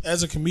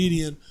 as a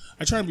comedian,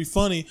 I try and be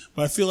funny,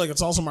 but I feel like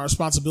it's also my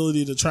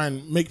responsibility to try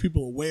and make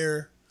people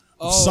aware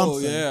of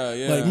something.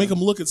 yeah. Like, make them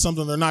look at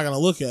something they're not going to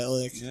look at.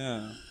 Like,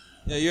 Yeah,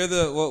 you're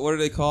the what do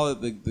they call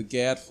it? The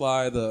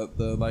gadfly, the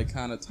like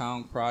kind of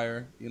town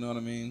crier. You know what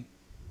I mean?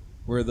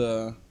 We're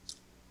the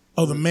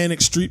the manic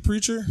street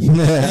preacher?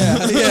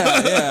 yeah.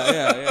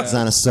 He's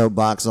on a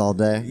soapbox all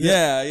day.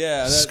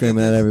 Yeah.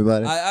 Screaming at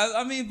everybody.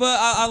 I mean, but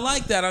I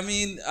like that. I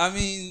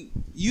mean,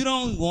 you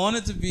don't want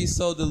it to be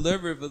so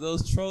deliberate, but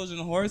those Trojan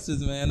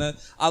horses, man.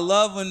 I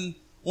love when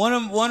one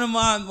of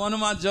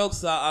my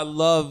jokes I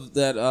love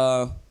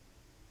that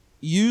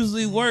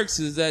usually works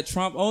is that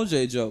Trump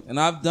OJ joke, and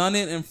I've done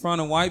it in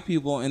front of white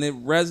people, and it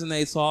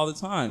resonates all the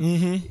time,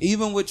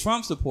 even with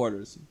Trump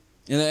supporters.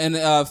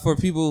 And for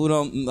people who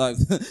don't like,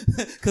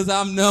 because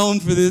I'm known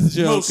for this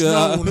joke. Most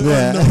known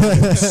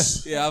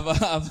and Yeah.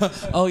 unknown.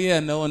 Oh yeah,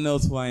 no one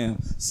knows who I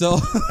am. So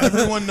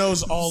Everyone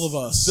knows all of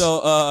us.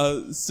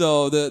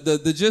 so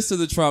the gist of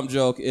the Trump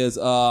joke is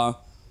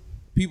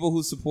people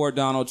who support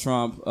Donald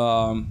Trump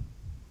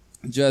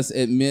just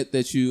admit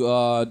that you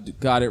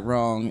got it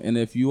wrong, and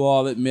if you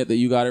all admit that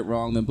you got it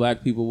wrong, then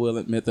black people will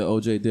admit that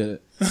OJ did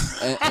it.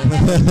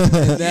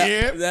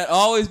 and that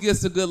always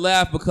gets a good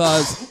laugh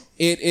because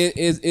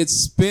it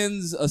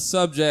spins a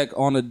subject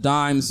on a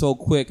dime so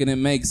quick, and it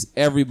makes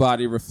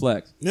everybody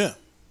reflect. Yeah.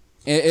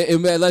 It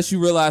lets you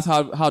realize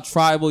how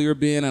tribal you're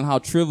being and how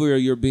trivial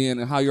you're being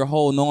and how you're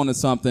holding on to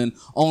something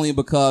only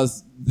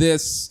because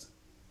this,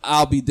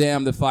 I'll be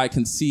damned if I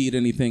concede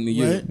anything to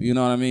you. Right. You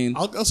know what I mean?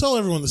 I'll tell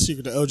everyone the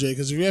secret to OJ,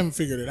 because if you haven't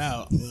figured it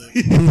out,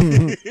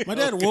 like, my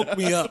dad woke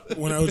me up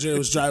when OJ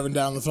was driving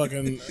down the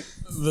fucking,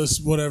 this,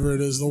 whatever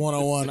it is, the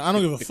 101. I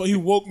don't give a fuck. He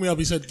woke me up.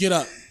 He said, get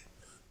up.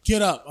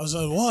 get up. I was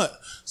like, what?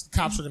 The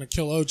cops are going to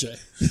kill OJ.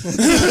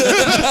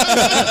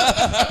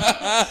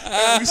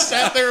 And we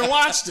sat there and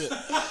watched it.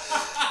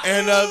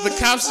 And the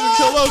cops didn't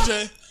kill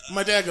OJ.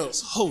 My dad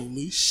goes,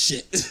 holy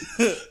shit.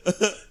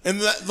 And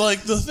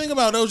the thing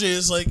about OJ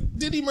is like,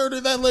 did he murder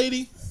that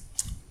lady?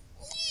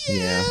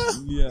 Yeah.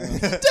 Yeah.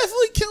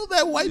 Definitely killed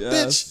that white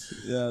bitch.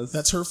 Yes.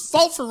 That's her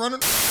fault for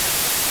running.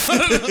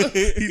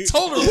 He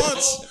told her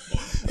once.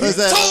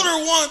 Told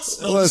her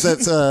once. What was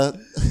that?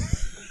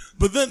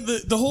 But then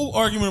the whole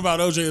argument about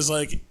OJ is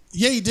like,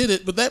 yeah, he did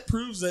it, but that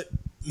proves that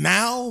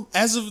now,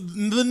 as of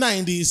the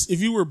 90s, if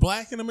you were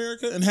black in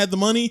America and had the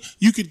money,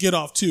 you could get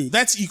off too.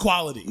 That's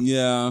equality.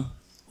 Yeah.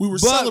 We were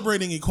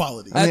celebrating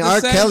equality. I mean, At the R.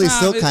 same Kelly time,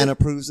 still kind of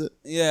proves it.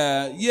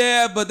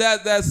 Yeah, but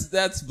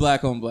that's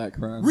black on black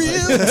crime. Real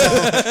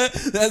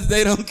That's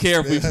they don't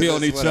care if we pee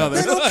on each other.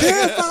 They don't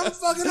care if I'm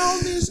fucking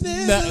on these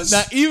niggas.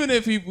 Now, even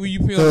if you pee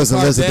on If it was the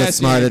Elizabeth Kardashian,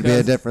 Smart, it'd be a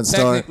 'cause different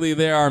story. Technically,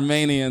 they're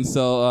Armenian,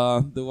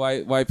 so the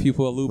white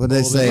people are loopholes. What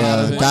they say? out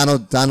of it.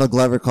 Donald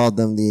Glover called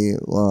them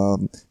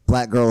the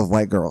black girl of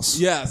white girls.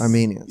 Yes,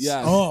 Armenians.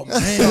 Yes. Oh,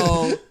 man.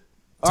 So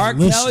R.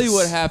 Delicious. Kelly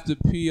would have to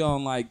pee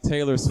on like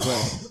Taylor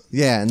Swift.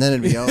 Yeah, and then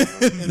it'd be over.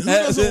 And who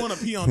doesn't want to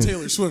pee on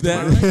Taylor Swift?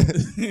 Am I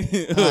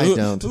right? I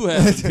don't. Who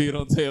hasn't peed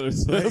on Taylor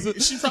Swift?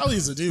 She probably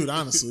is a dude,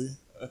 honestly.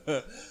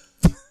 That's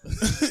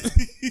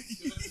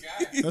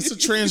a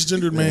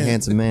transgendered man.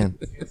 Handsome man.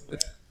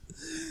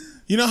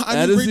 You know how I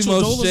That knew is the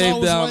Rachel most Dolezal shaved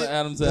was down white?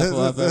 Adam's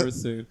apple I've ever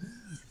seen.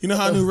 You know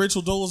how I knew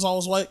Rachel Dolezal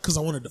was white? Because I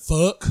wanted to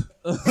fuck.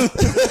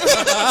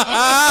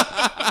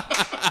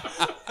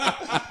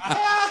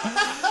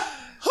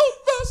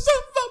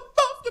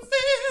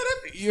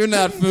 You're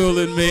not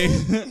fooling me.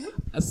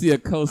 I see a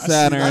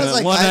cosigner I was and a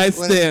like, one-night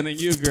when- stand in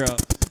you, girl.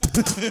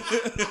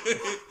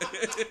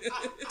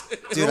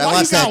 Dude, Why I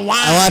watched you got that. wine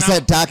I watched out?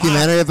 that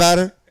documentary about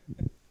her,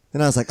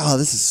 and I was like, "Oh,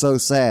 this is so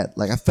sad."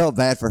 Like, I felt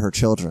bad for her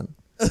children,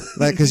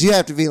 like, because you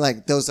have to be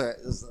like, those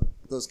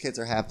kids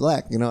are half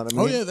black. You know what I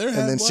mean? Oh, yeah, they're half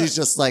And then black. she's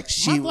just like,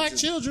 My black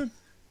children.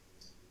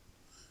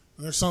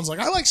 And their son's like,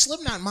 I like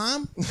Slipknot,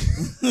 Mom.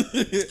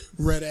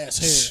 Red ass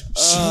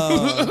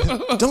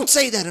hair. Don't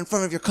say that in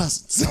front of your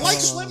cousins. I like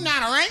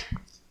Slipknot, all right?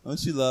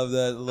 Don't you love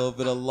that little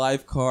bit of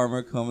life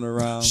karma coming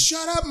around?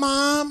 Shut up,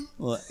 Mom.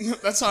 Well,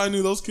 That's how I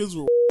knew those kids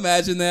were.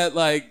 imagine that,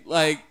 like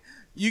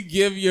you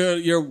give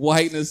your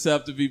whiteness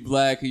up to be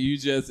black, and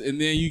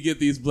then you get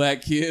these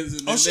black kids,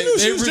 and then she knew what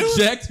she they was doing.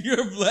 reject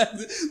your black.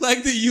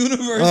 Like the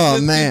universe Oh,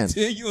 just man.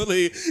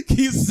 continually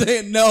keeps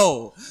saying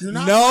no, You're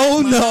not no,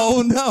 black,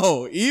 no,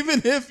 no.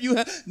 Even if you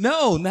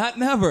no, not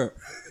never.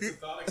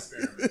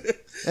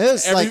 It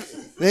was like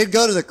they'd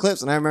go to the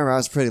clips, and I remember I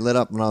was pretty lit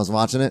up when I was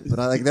watching it.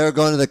 But they were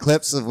going to the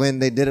clips of when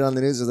they did it on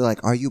the news. Where they're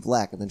like, "Are you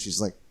black?" And then she's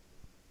like,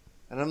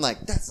 and I'm like,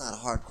 "That's not a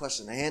hard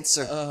question to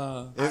answer."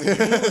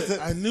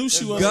 I knew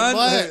she wasn't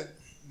black.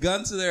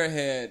 Gun to their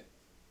head.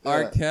 Yeah.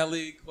 R.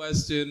 Kelly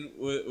question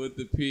with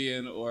the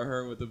peeing or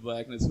her with the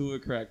blackness. Who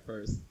would crack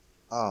first?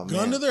 Oh man!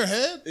 Gun to their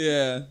head?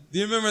 Yeah. Do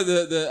you remember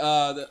the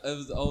it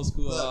was the old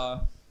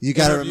school You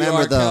got to interview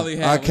remember R. Kelly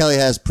though, had R. with- Kelly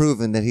has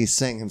proven that he's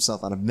sang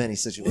himself out of many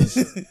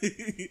situations.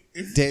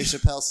 Dave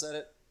Chappelle said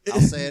it.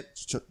 I'll say it.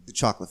 The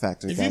Chocolate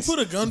Factory. If guys. you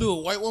put a gun to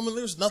a white woman,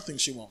 there's nothing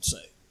she won't say.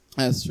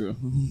 That's true.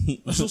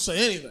 She'll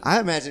say anything. I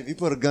imagine if you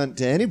put a gun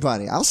to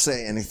anybody, I'll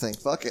say anything.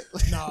 Fuck it.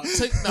 No.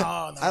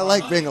 I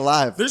like being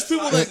alive. There's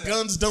people that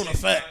guns don't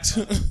affect.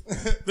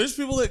 There's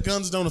people that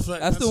guns don't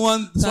affect. That's the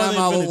one why time they've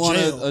I been would in want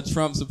jail. a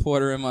Trump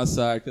supporter in my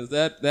side, because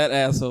that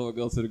asshole would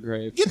go to the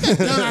grave. Get that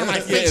gun out of my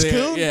face,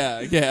 coon.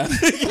 Yeah.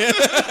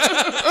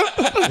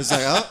 It's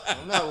like, oh,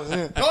 I'm not with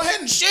him. Go ahead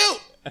and shoot.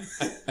 I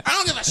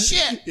don't give a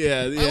shit.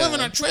 Yeah. I live in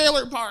a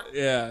trailer park.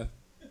 Yeah.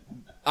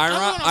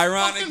 want a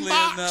Ironically fucking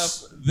enough,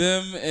 box.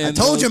 them and I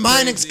told you those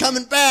mining's crazy-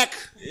 coming back.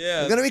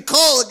 Yeah. We're gonna be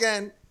coal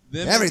again.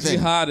 Them Everything.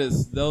 and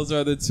jihadists. Those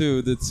are the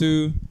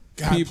two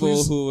God, people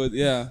please. who would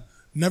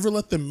Never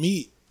let them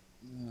meet.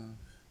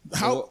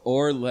 How?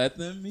 or let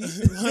them meet.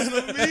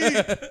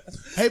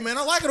 Hey, man,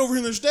 I like it over here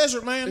in this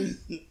desert, man.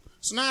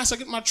 It's nice. I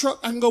get my truck.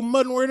 I can go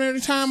mudding where any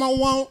time I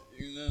want.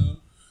 You know.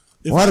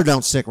 Water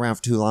don't stick around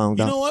for too long,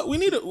 You though. know what? We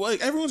need it. Like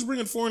everyone's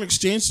bringing foreign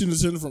exchange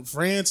students in from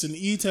France and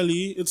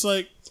Italy. It's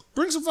like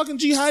bring some fucking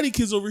jihadi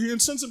kids over here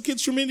and send some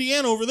kids from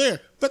Indiana over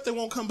there. Bet they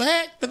won't come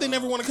back. Bet they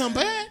never want to come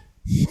back.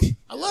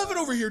 I love it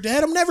over here,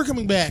 Dad. I'm never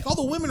coming back. All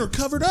the women are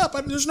covered up.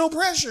 There's no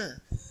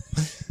pressure.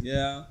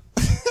 Yeah.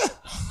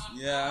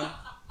 Yeah.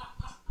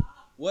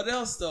 What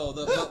else though?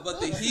 But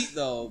the heat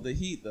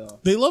though.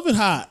 They love it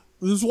hot.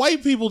 There's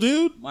white people,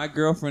 dude. My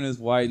girlfriend is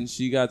white and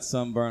she got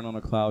sunburned on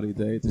a cloudy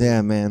day. Too.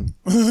 Yeah, man.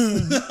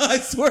 I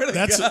swear to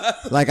That's God.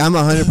 Like, I'm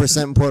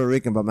 100% Puerto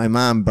Rican, but my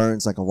mom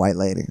burns like a white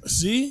lady.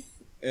 See?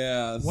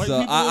 Yeah, White so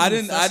people I live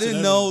didn't infested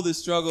know the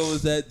struggle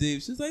was that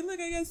deep. She's like, look,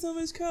 I got so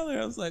much color.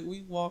 I was like,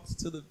 we walked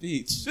to the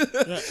beach. Yeah,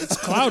 it's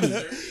cloudy.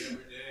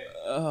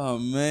 Oh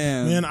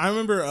man. Man, I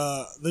remember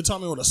they taught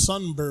me what a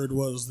sunbird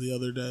was the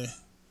other day.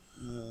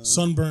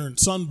 Sunburn.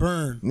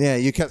 Yeah,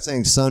 you kept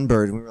saying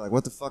sunbird, and we were like,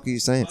 what the fuck are you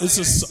saying?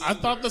 It's I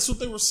thought that's what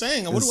they were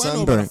saying. What do I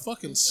know about sunburn. a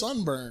fucking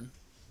sunburn?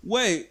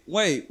 Wait,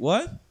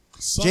 what?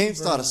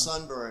 James thought a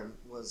sunburn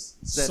was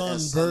said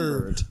as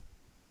Sunbird.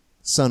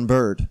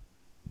 Sunbird.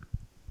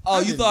 Oh,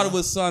 you thought it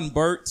was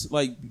sunburnt,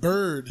 like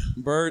Bird.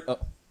 bird? Oh.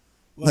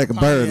 Like a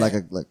bird, like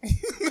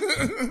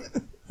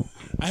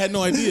I had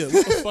no idea.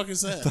 What the fuck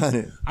is that?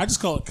 Funny. I just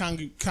call it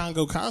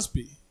Congo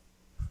Cosby.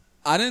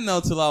 I didn't know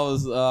till I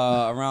was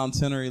around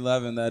 10 or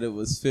 11 that it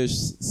was fish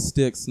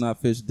sticks,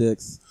 not fish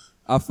dicks.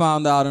 I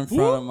found out in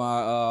front of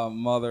my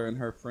mother and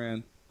her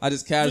friend. I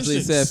just casually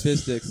Fish said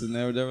sticks. fish sticks, and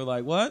they were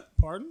like, "What?"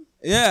 Pardon?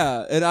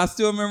 Yeah, and I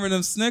still remember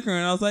them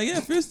snickering. I was like, "Yeah,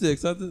 fish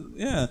sticks."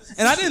 Yeah,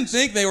 and I didn't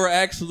think they were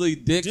actually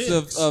dicks.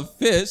 Of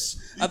fish.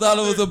 I thought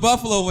it was a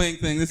buffalo wing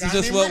thing. This is Guy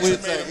just named what we.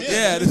 Richard made 'em,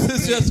 Yeah, this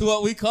is just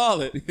what we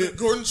call it.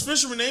 Gordon's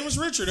fisherman name is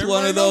Richard. It's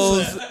Everybody one of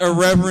knows those that.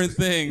 irreverent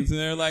things, and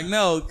they're like,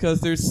 "No, because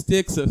they're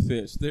sticks of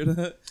fish." They're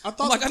not. I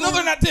thought I'm like, the I know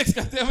they're not dicks.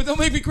 Goddammit, don't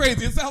make me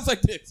crazy. It sounds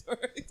like dicks. All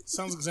right?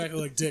 Sounds exactly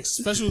like dicks,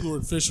 especially with the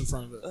word fish in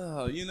front of it.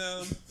 Oh, you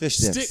know. Fish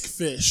sticks. Stick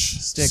fish.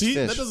 Stick See,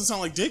 fish. that doesn't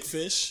sound like dick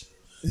fish.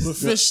 But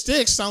fish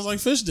sticks sounds like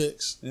fish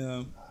dicks.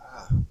 Yeah.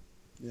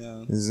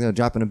 Yeah. This is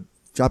dropping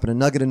a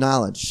nugget of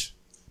knowledge.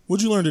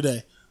 What'd you learn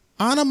today?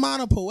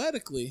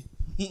 Onomatopoetically,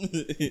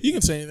 you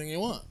can say anything you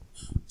want.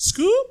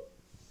 Scoop.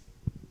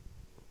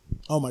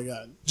 Oh my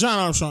God, John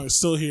Armstrong is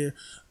still here.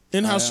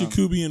 In-house I am.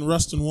 Jacoby and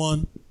Rustin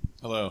 1.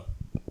 Hello.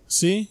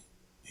 See,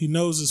 he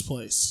knows his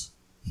place.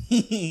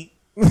 Is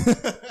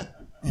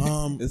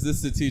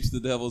this to teach the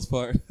devil's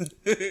part?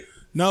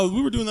 No,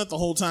 we were doing that the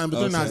whole time,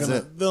 but they're not That's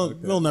gonna.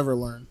 it. They'll never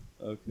learn.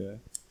 Okay.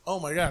 Oh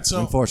my God! So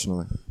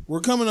Unfortunately. we're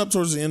coming up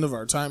towards the end of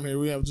our time here.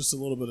 We have just a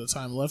little bit of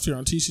time left here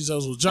on TC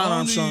Zells with John How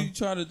long do Armstrong. you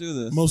try to do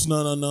this? Most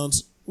known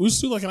unknowns. We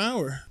just do like an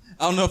hour.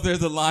 I don't know if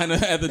there's a line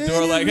at the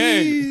door like,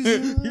 "Hey,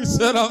 you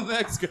said I'm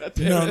next."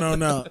 Goddamn.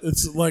 No.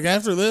 It's like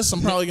after this,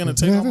 I'm probably gonna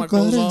take all my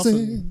clothes off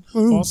and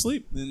fall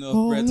asleep. Didn't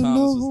know if Brett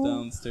Thomas was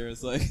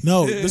downstairs. Like,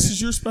 No, this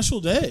is your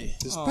special day.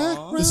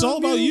 Aw. It's all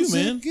about you,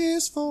 man.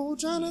 Is for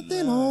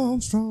Jonathan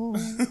Armstrong.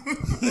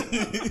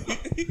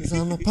 It's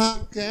on the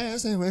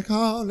podcast and we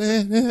call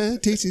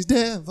it Teaches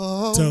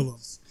Devil. Tell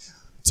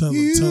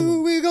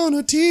him. We're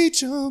gonna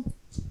teach him.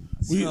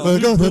 We We're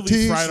gonna really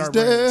teach fried this our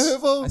brains.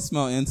 devil. I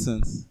smell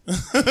incense.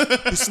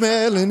 You're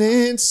smelling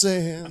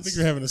incense. I think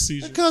you're having a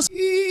seizure. Because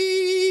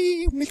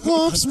he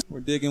wants. We're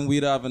digging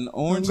weed out of an I'm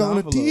orange gonna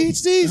envelope.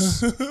 teach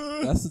these.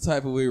 That's the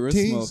type of weed we're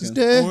Teach smoking,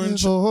 this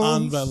Orange devil.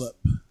 envelope.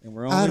 and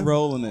we're only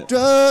rolling it.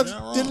 Drugs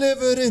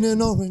delivered in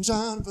an orange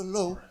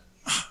envelope.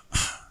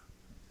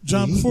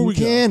 John, before we go,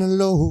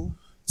 Cantaloupe.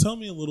 tell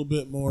me a little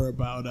bit more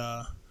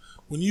about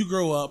when you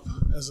grow up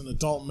as an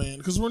adult man,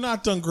 because we're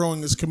not done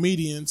growing as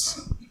comedians.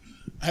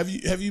 Have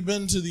you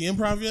been to the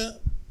Improv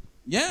yet?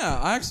 Yeah,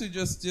 I actually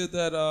just did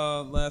that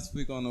last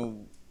week on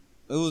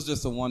a. It was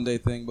just a one-day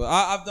thing, but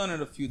I've done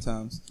it a few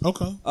times.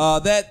 Okay.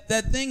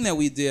 That thing that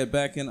we did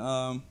back in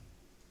that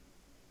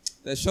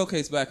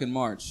showcase back in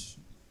March.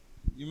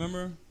 You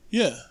remember?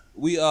 Yeah.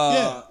 We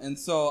Yeah. and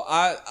so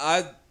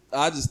I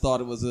just thought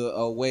it was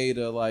a way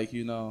to, like,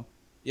 you know,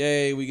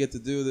 yay, we get to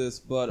do this.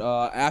 But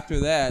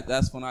after that,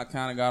 that's when I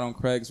kind of got on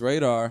Craig's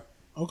radar.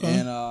 Okay.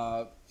 And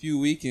a few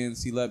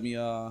weekends he let me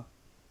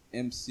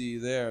MC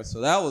there,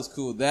 so that was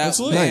cool. That's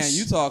lit. Man, Nice.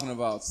 you talking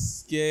about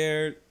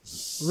scared?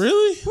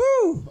 Really?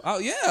 Woo! Oh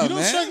yeah, You don't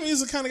man. strike me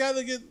as the kind of guy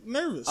that get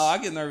nervous. Oh, I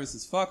get nervous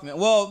as fuck, man.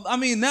 Well, I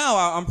mean, now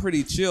I'm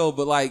pretty chill,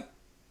 but like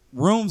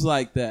rooms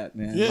like that,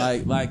 man.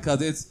 Yeah. Like, cause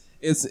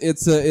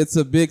it's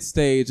a big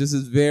stage. This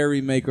is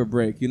very make or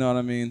break. You know what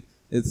I mean?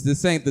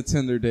 This ain't the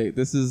Tinder date.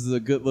 This is a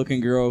good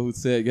looking girl who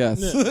said yes.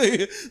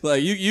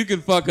 Like you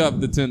can fuck up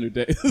the Tinder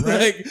date.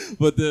 Like,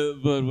 but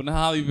when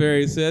Holly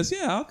Berry says,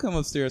 "Yeah, I'll come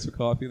upstairs for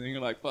coffee," then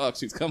you're like, "Fuck,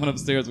 she's coming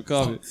upstairs for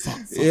coffee." Fuck.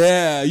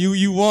 Yeah,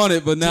 you want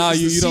it, but now Is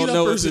the you seat don't up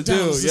know or what is to it down?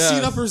 do. Is the Yeah.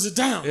 seat up or is it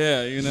down?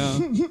 Yeah, you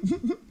know.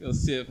 Go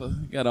see if I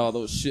got all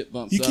those shit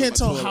bumps. You out can't my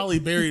tell toilet. Holly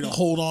Berry to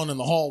hold on in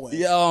the hallway.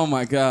 Yeah. Oh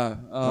my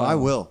god. Oh, I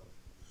will.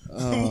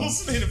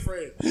 Wilson ain't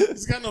afraid.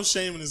 He's got no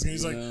shame in his game.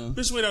 He's like,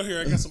 bitch, wait out here.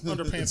 I got some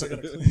underpants I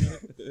gotta clean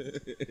up.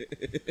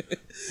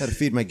 Had to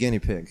feed my guinea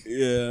pig.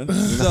 Yeah.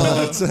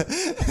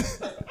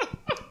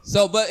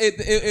 So, but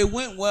it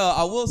went well.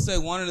 I will say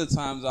one of the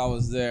times I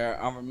was there,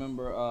 I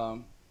remember I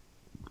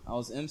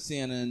was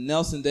emceeing and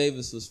Nelson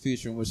Davis was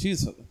featuring, which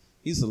he's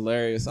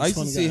hilarious. I used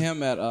to funny see guy.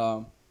 him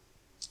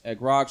at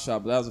Grog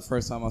Shop, but that was the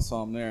first time I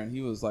saw him there, and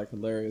he was like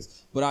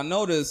hilarious. But I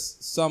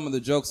noticed some of the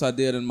jokes I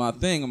did in my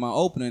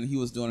opening, he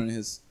was doing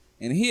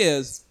in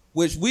his,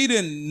 which we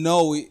didn't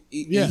know.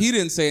 He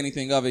didn't say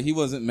anything of it. He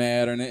wasn't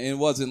mad, and it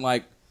wasn't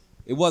like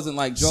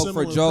joke Similar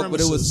for joke, but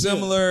it was premises, yeah.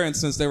 similar. And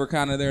since they were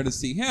kind of there to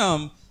see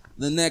him,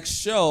 the next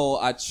show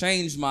I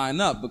changed mine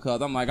up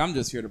because I'm like, I'm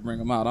just here to bring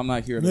him out. I'm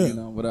not here to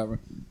whatever.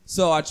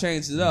 So I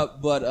changed it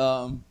up, but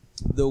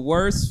the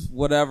worst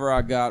whatever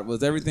I got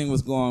was everything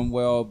was going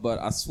well, but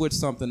I switched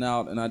something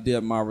out and I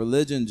did my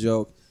religion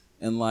joke,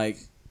 and like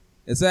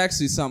it's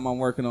actually something I'm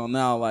working on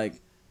now.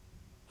 Like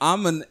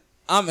I'm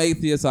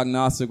atheist,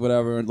 agnostic,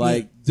 whatever.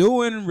 Like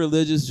doing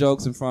religious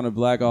jokes in front of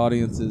black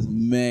audiences,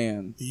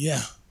 man.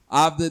 Yeah.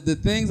 The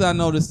things I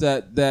noticed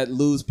that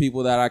lose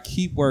people that I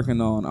keep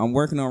working on. I'm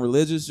working on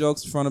religious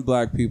jokes in front of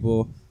black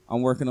people.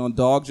 I'm working on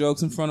dog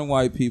jokes in front of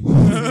white people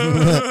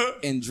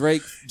and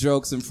Drake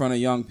jokes in front of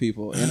young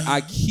people. And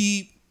I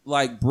keep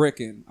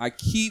bricking.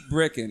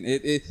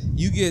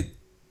 You get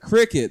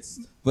crickets,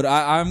 but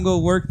I'm going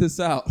to work this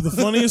out. The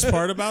funniest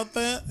part about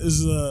that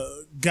is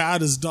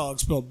God is dog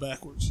spelled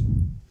backwards.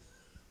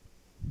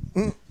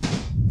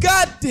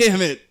 God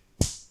damn it.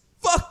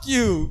 Fuck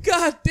you.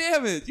 God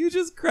damn it. You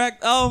just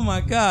cracked. Oh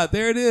my God.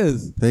 There it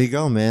is. There you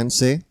go, man.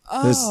 See?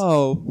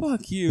 Oh,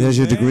 fuck you. There's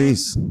your man.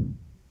 degrees.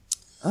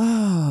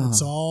 Oh.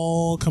 It's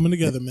all coming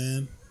together,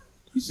 man.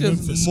 You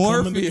just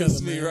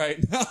Morpheus me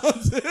right now.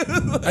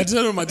 I did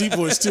it with my deep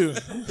voice too.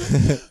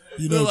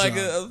 You know, I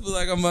feel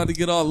like I'm about to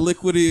get all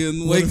liquidy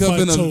and What wake if up I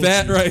in a told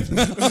vat you? right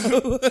now.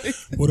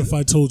 What if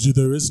I told you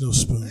there is no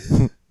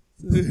spoon?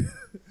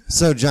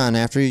 So, John,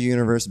 after your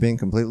universe being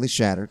completely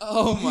shattered,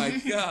 Oh my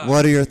God.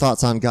 what are your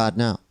thoughts on God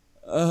now?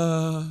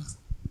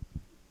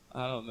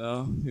 I don't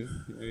know.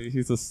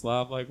 He's a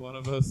slob like one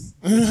of us.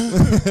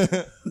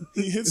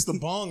 He hits the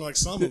bong like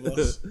some of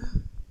us.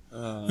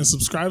 And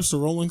subscribes to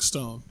Rolling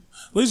Stone.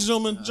 Ladies and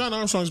gentlemen, John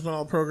Armstrong's been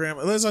on the program.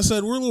 And as I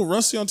said, we're a little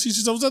rusty on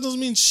teaching stuff. That doesn't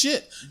mean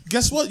shit.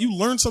 Guess what? You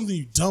learned something,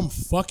 you dumb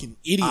fucking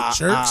idiot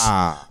jerks.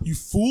 You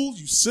fool,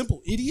 you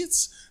simple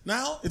idiots.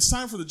 Now it's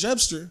time for the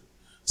Jebster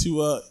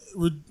to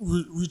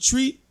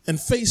retreat and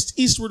face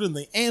eastward in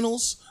the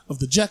annals of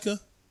the Jekka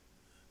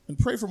and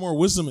pray for more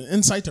wisdom and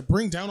insight to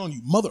bring down on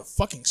you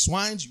motherfucking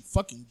swines, you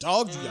fucking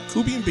dogs, you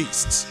Yakubian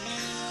beasts.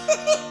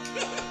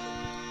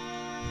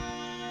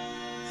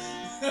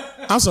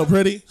 I'm so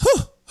pretty.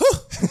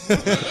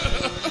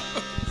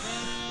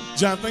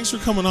 John, thanks for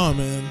coming on,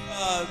 man.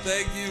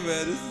 Thank you,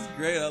 man. This is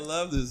great. I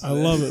love this. I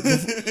love it.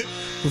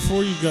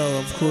 Before you go,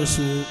 of course,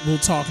 we'll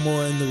talk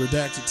more in the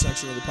redacted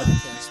section of the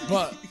podcast.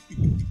 But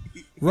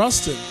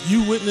Rustin,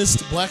 you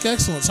witnessed Black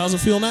Excellence. How's it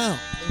feel now?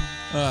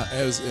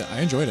 I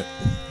enjoyed it.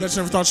 Bet you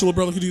never thought your little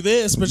brother could do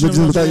this. Bet You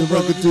never thought your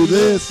brother could do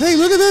this. Hey,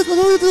 look at this. Look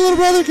at what the little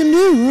brother can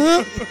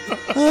do,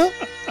 huh?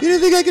 You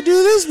didn't think I could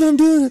do this, but I'm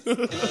doing it.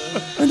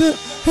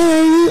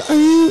 Hey,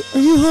 are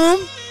you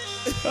home?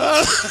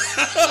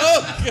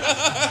 Oh,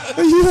 God.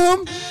 Are you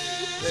home?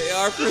 They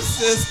are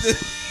persistent.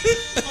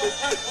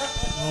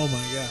 Oh,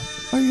 my God.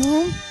 Are you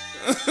home?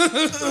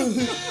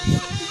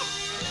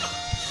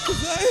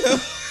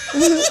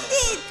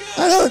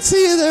 I don't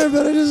see you there,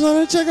 but I just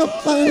want to check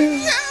up on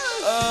you.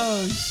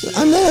 Oh, shit.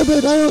 I'm there,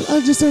 but I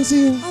just don't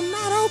see you. I'm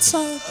not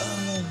outside.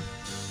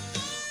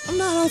 I'm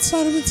not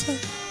outside. I'm inside.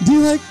 Do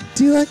you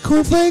like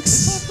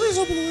cornflakes? Please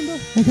open the window.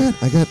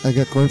 I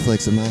got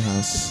cornflakes in my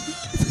house.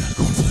 I got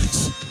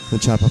cornflakes. The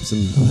chop up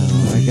some.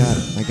 I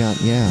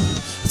got. Yeah.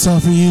 It's all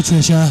for you,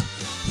 Trisha.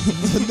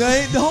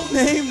 Don't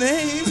name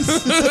names.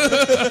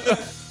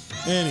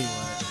 Anyway,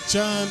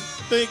 John,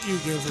 thank you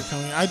again for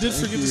coming. I did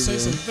forget to say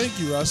something. Thank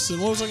you, Rustin.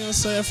 What was I going to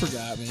say? I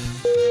forgot,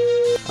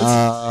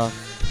 man.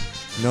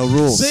 No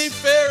rules. St.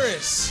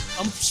 Ferris.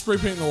 I'm spray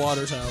painting the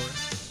water tower.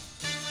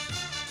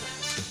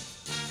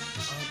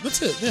 That's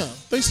it. Yeah.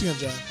 Thanks again,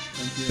 John.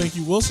 Thank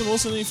you, Wilson.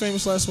 Wilson, any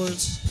famous last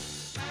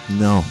words?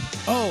 No,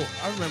 Oh,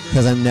 I remember.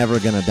 because I'm never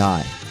gonna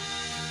die.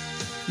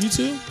 You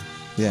too?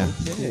 Yeah.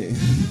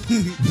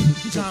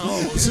 John,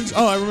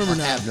 I remember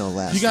now. I have no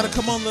last You got to words.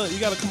 come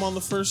on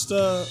the first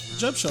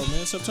Jeb show,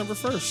 man. September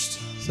 1st.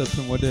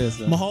 September, what day is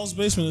that? Mahal's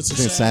basement. It's I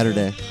think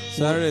Saturday.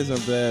 Saturdays are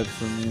bad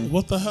for me.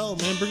 What the hell,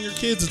 man? Bring your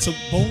kids. It's a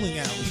bowling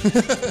alley.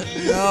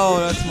 No,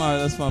 that's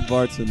my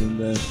bartending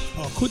day.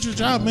 Oh, quit your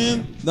job,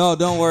 man. No,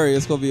 don't worry.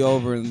 It's gonna be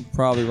over and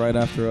probably right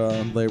after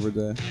Labor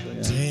Day.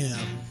 So, yeah. Damn.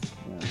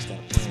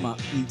 It's my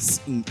Is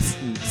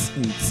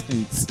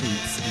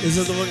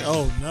it the one?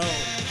 Oh no.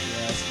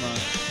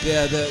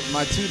 Yeah,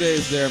 my 2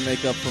 days there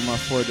make up for my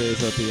 4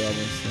 days at the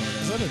other. Is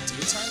So, that a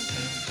daytime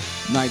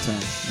thing?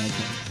 nighttime.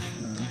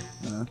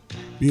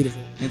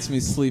 Beautiful. It's me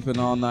sleeping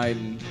all night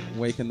and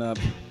waking up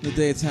the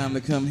daytime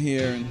to come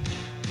here and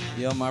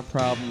yell my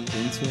problems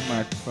into a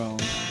microphone.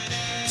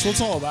 That's what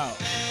it's all about.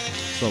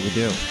 That's what we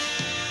do.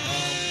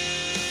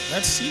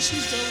 That's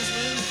Cece's Devils,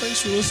 man.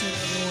 Thanks for listening,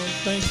 everyone.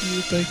 Thanks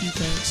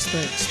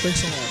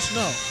so much.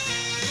 No.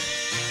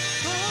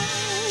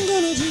 I'm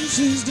gonna do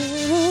Cece's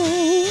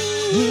Devils.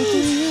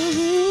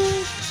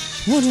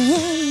 What the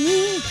hell?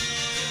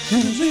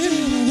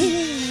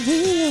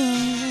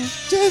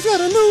 Jay's got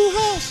a new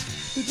house.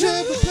 The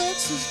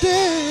Jebberplex is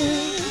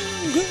dead.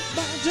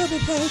 Goodbye,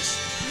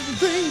 Jebberplex.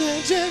 Bring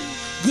that Jeb.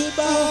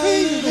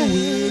 Goodbye,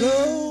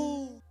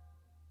 weirdo.